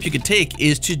one more step you could take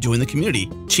is to join the community.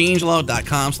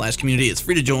 Changelog.com/community. It's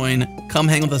free to join. Come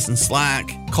hang with us in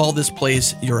Slack. Call this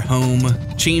place your home.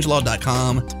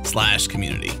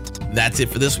 Changelog.com/community. That's it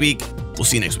for this week. We'll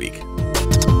see you next week.